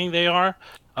recalled seeing they are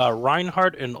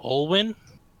Reinhardt and Olwen.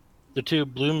 The 2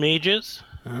 blue mages.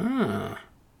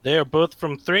 They are both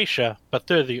from Thracia, but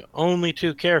they're the only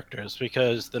 2 characters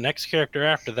because the next character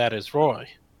after that is Roy.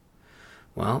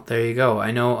 Well, there you go.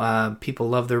 I know people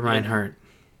love their Reinhardt.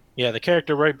 Yeah, the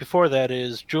character right before that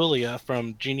is Julia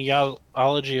from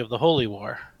Genealogy of the Holy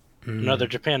War. Another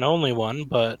Japan-only one,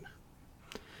 but...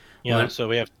 Well, So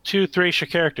we have two Thracia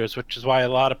characters, which is why a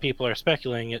lot of people are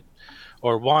speculating it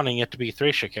or wanting it to be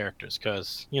Thracia characters,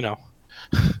 because well,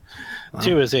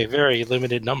 two is a very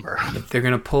limited number. if they're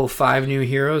gonna pull 5 new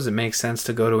heroes, it makes sense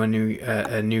to go to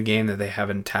a new game that they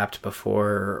haven't tapped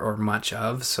before or much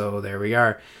of. So there we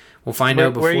are. We'll find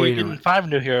out before Where are you you know getting it. 5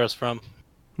 new heroes from?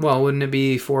 Well, wouldn't it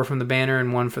be 4 from the banner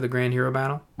and 1 for the Grand Hero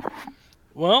Battle?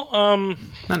 Well,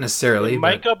 Not necessarily, it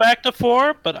might but go back to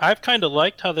 4, but I've kind of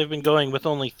liked how they've been going with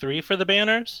only 3 for the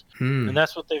banners, and hmm,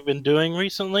 that's what they've been doing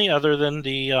recently, other than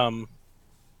the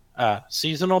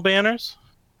seasonal banners.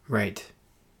 right.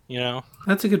 You know,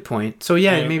 That's a good point. So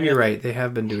yeah, maybe you're and right. They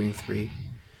have been doing 3.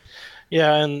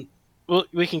 yeah, and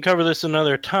we can cover this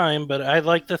another time, but I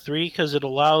like the 3 because it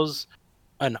allows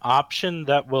an option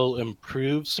that will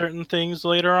improve certain things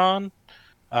later on,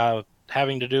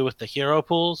 having to do with the hero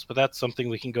pools, but that's something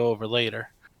we can go over later.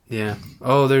 Yeah.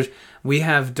 Oh,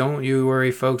 don't you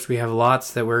worry, folks. We have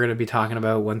lots that we're going to be talking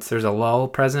about once there's a lull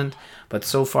present. But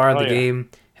so far, the Yeah. game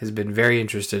has been very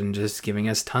interested in just giving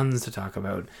us tons to talk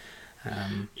about.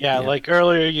 Yeah, like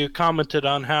earlier you commented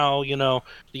on how,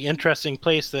 the interesting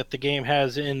place that the game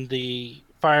has in the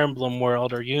Fire Emblem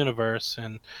world or universe,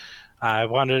 and I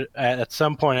wanted, at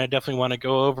some point, I definitely want to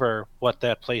go over what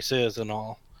that place is and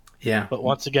all. Yeah. But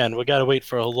once again, we got to wait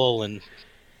for a lull in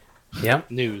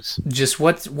Yep. news. Just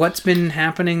what's been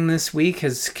happening this week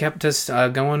has kept us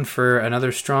going for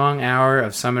another strong hour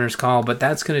of Summoner's Call, but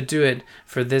that's going to do it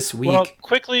for this week. Well,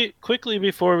 quickly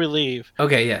before we leave,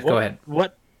 Okay, yeah, go ahead.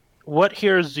 What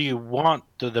heroes do you want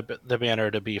the banner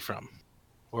to be from,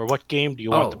 or what game do you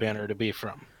want the banner to be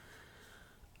from?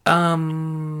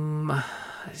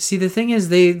 See, the thing is,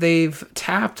 they've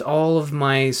tapped all of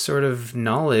my sort of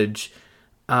knowledge.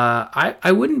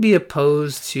 I wouldn't be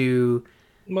opposed to.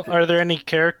 Well, are there any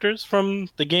characters from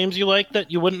the games you like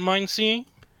that you wouldn't mind seeing?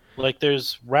 Like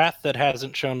there's Wrath that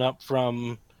hasn't shown up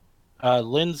from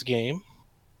Lynn's game.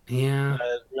 Yeah.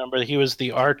 Remember, he was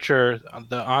the archer,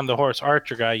 the on the horse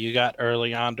archer guy you got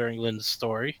early on during Lynn's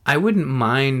story. I wouldn't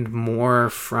mind more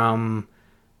from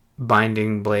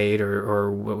Binding Blade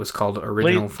or what was called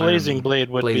original Blazing Blade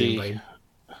would Blazing be Blade.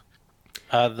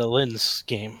 The Lynn's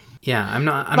game. Yeah, I'm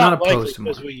not opposed to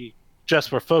more.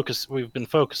 Because we've been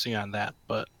focusing on that,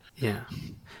 but Yeah.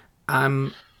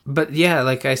 But yeah,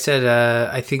 like I said,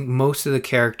 I think most of the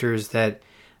characters that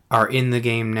are in the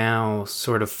game now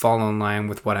sort of fall in line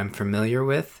with what I'm familiar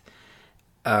with.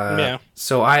 yeah.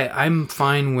 So I'm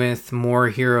fine with more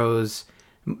heroes,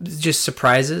 just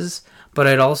surprises. But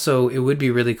it would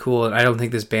be really cool, and I don't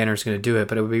think this banner is going to do it,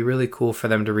 but it would be really cool for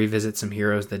them to revisit some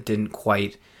heroes that didn't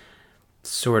quite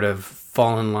sort of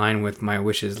fall in line with my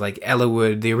wishes. Like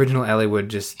Eliwood, the original Eliwood,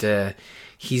 just,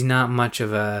 he's not much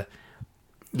of a,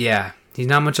 he's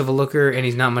not much of a looker, and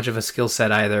he's not much of a skill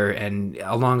set either, and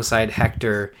alongside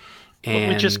Hector,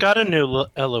 and... But we just got a new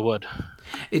Eliwood.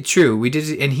 It's true, we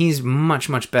did, and he's much,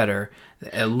 much better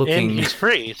looking. And he's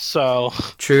free, so...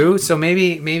 True, so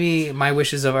maybe my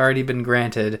wishes have already been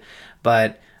granted,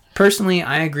 but personally,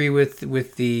 I agree with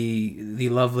the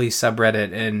lovely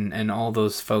subreddit and all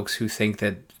those folks who think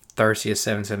that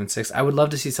Tharsia776. I would love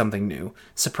to see something new.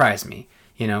 Surprise me,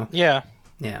 Yeah.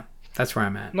 Yeah, that's where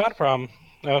I'm at. Not a problem.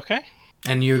 Okay.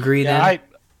 And you agree Yeah, then?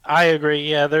 I agree.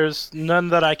 Yeah, there's none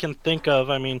that I can think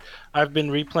of. I mean, I've been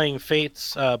replaying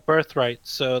Fate's Birthright,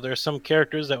 so there's some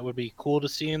characters that would be cool to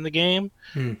see in the game,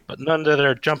 but none that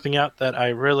are jumping out that I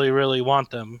really, really want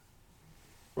them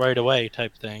right away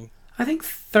type thing. I think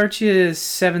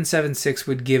Tharsia776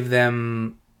 would give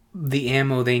them the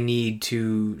ammo they need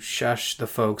to shush the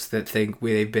folks that think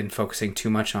they've been focusing too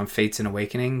much on Fates and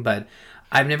Awakening, but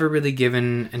I've never really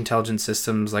given Intelligent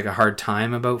Systems like a hard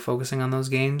time about focusing on those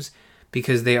games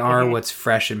because they are what's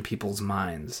fresh in people's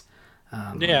minds.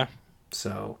 Yeah.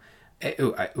 So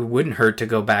it wouldn't hurt to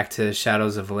go back to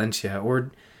Shadows of Valencia,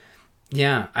 or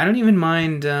I don't even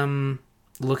mind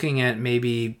looking at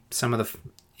maybe some of the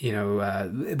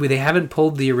they haven't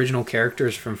pulled the original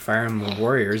characters from Fire Emblem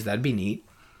Warriors. That'd be neat.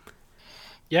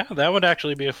 Yeah, that would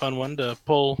actually be a fun one to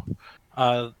pull.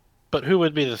 But who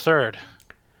would be the third?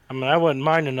 I mean, I wouldn't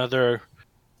mind another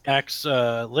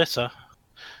Lissa.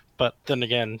 But then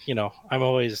again, I'm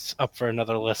always up for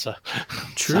another Lissa.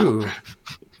 True.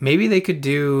 Maybe they could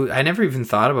do... I never even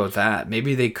thought about that.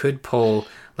 Maybe they could pull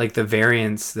like the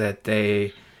variants that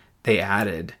they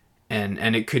added.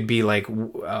 And it could be like,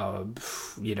 Warrior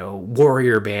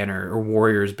Banner or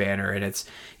Warrior's Banner. And it's,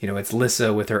 it's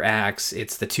Lissa with her axe.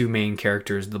 It's the two main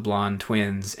characters, the blonde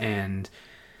twins. And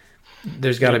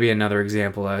there's got to be another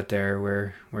example out there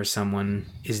where someone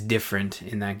is different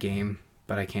in that game.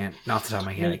 but I can't. Not off the top of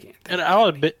my head, I can't. And I'll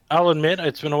admit,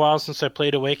 it's been a while since I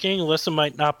played Awakening. Alyssa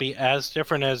might not be as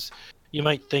different as you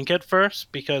might think at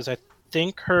first, because I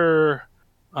think her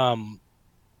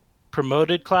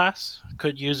promoted class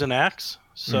could use an axe.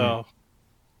 So,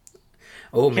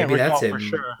 maybe that's it. For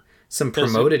sure. Some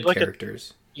promoted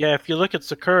characters. If you look at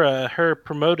Sakura, her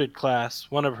promoted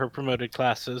class, one of her promoted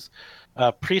classes,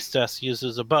 Priestess,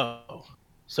 uses a bow.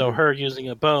 So her using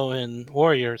a bow in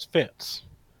Warriors fits.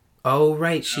 Oh,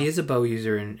 right. She is a bow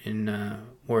user in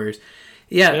Warriors.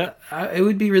 Yeah, it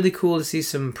would be really cool to see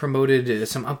some promoted,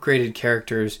 some upgraded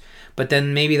characters, but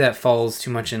then maybe that falls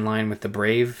too much in line with the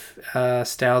Brave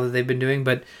style that they've been doing.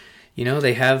 But,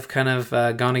 they have kind of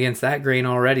gone against that grain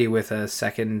already with a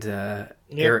second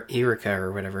Erica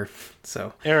or whatever.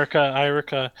 So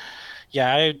Erica.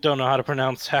 Yeah, I don't know how to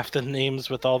pronounce half the names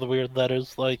with all the weird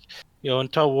letters. Like,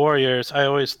 until Warriors, I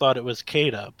always thought it was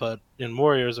Keita, but in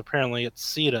Warriors, apparently it's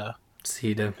Sita.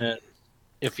 And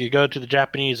if you go to the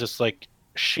Japanese, it's like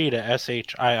Shida,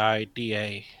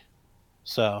 Shiida.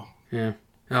 So yeah.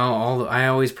 Oh, I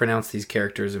always pronounce these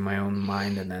characters in my own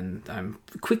mind, and then I'm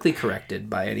quickly corrected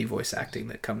by any voice acting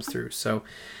that comes through. So,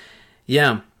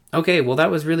 yeah. Okay, well,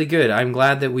 that was really good. I'm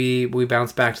glad that we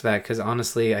bounced back to that, because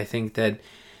honestly, I think that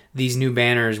these new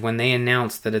banners, when they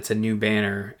announce that it's a new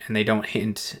banner and they don't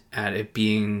hint at it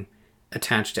being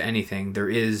attached to anything, there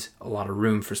is a lot of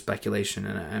room for speculation.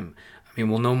 And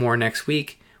we'll know more next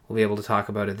week. We'll be able to talk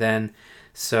about it then.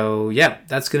 So, yeah,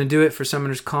 that's going to do it for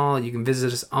Summoner's Call. You can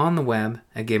visit us on the web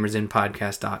at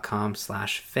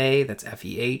gamersinpodcast.com/Feh. That's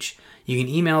F-E-H. You can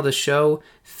email the show,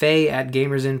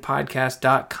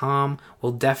 feh@gamersinpodcast.com.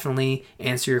 We'll definitely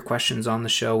answer your questions on the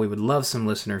show. We would love some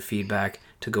listener feedback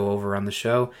to go over on the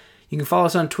show. You can follow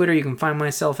us on Twitter. You can find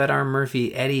myself at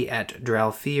rmurphy, Eddie at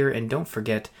Dralfear, and don't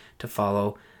forget to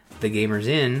follow the Gamers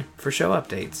Inn for show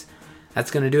updates. That's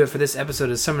going to do it for this episode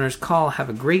of Summoner's Call. Have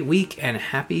a great week and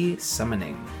happy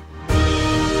summoning.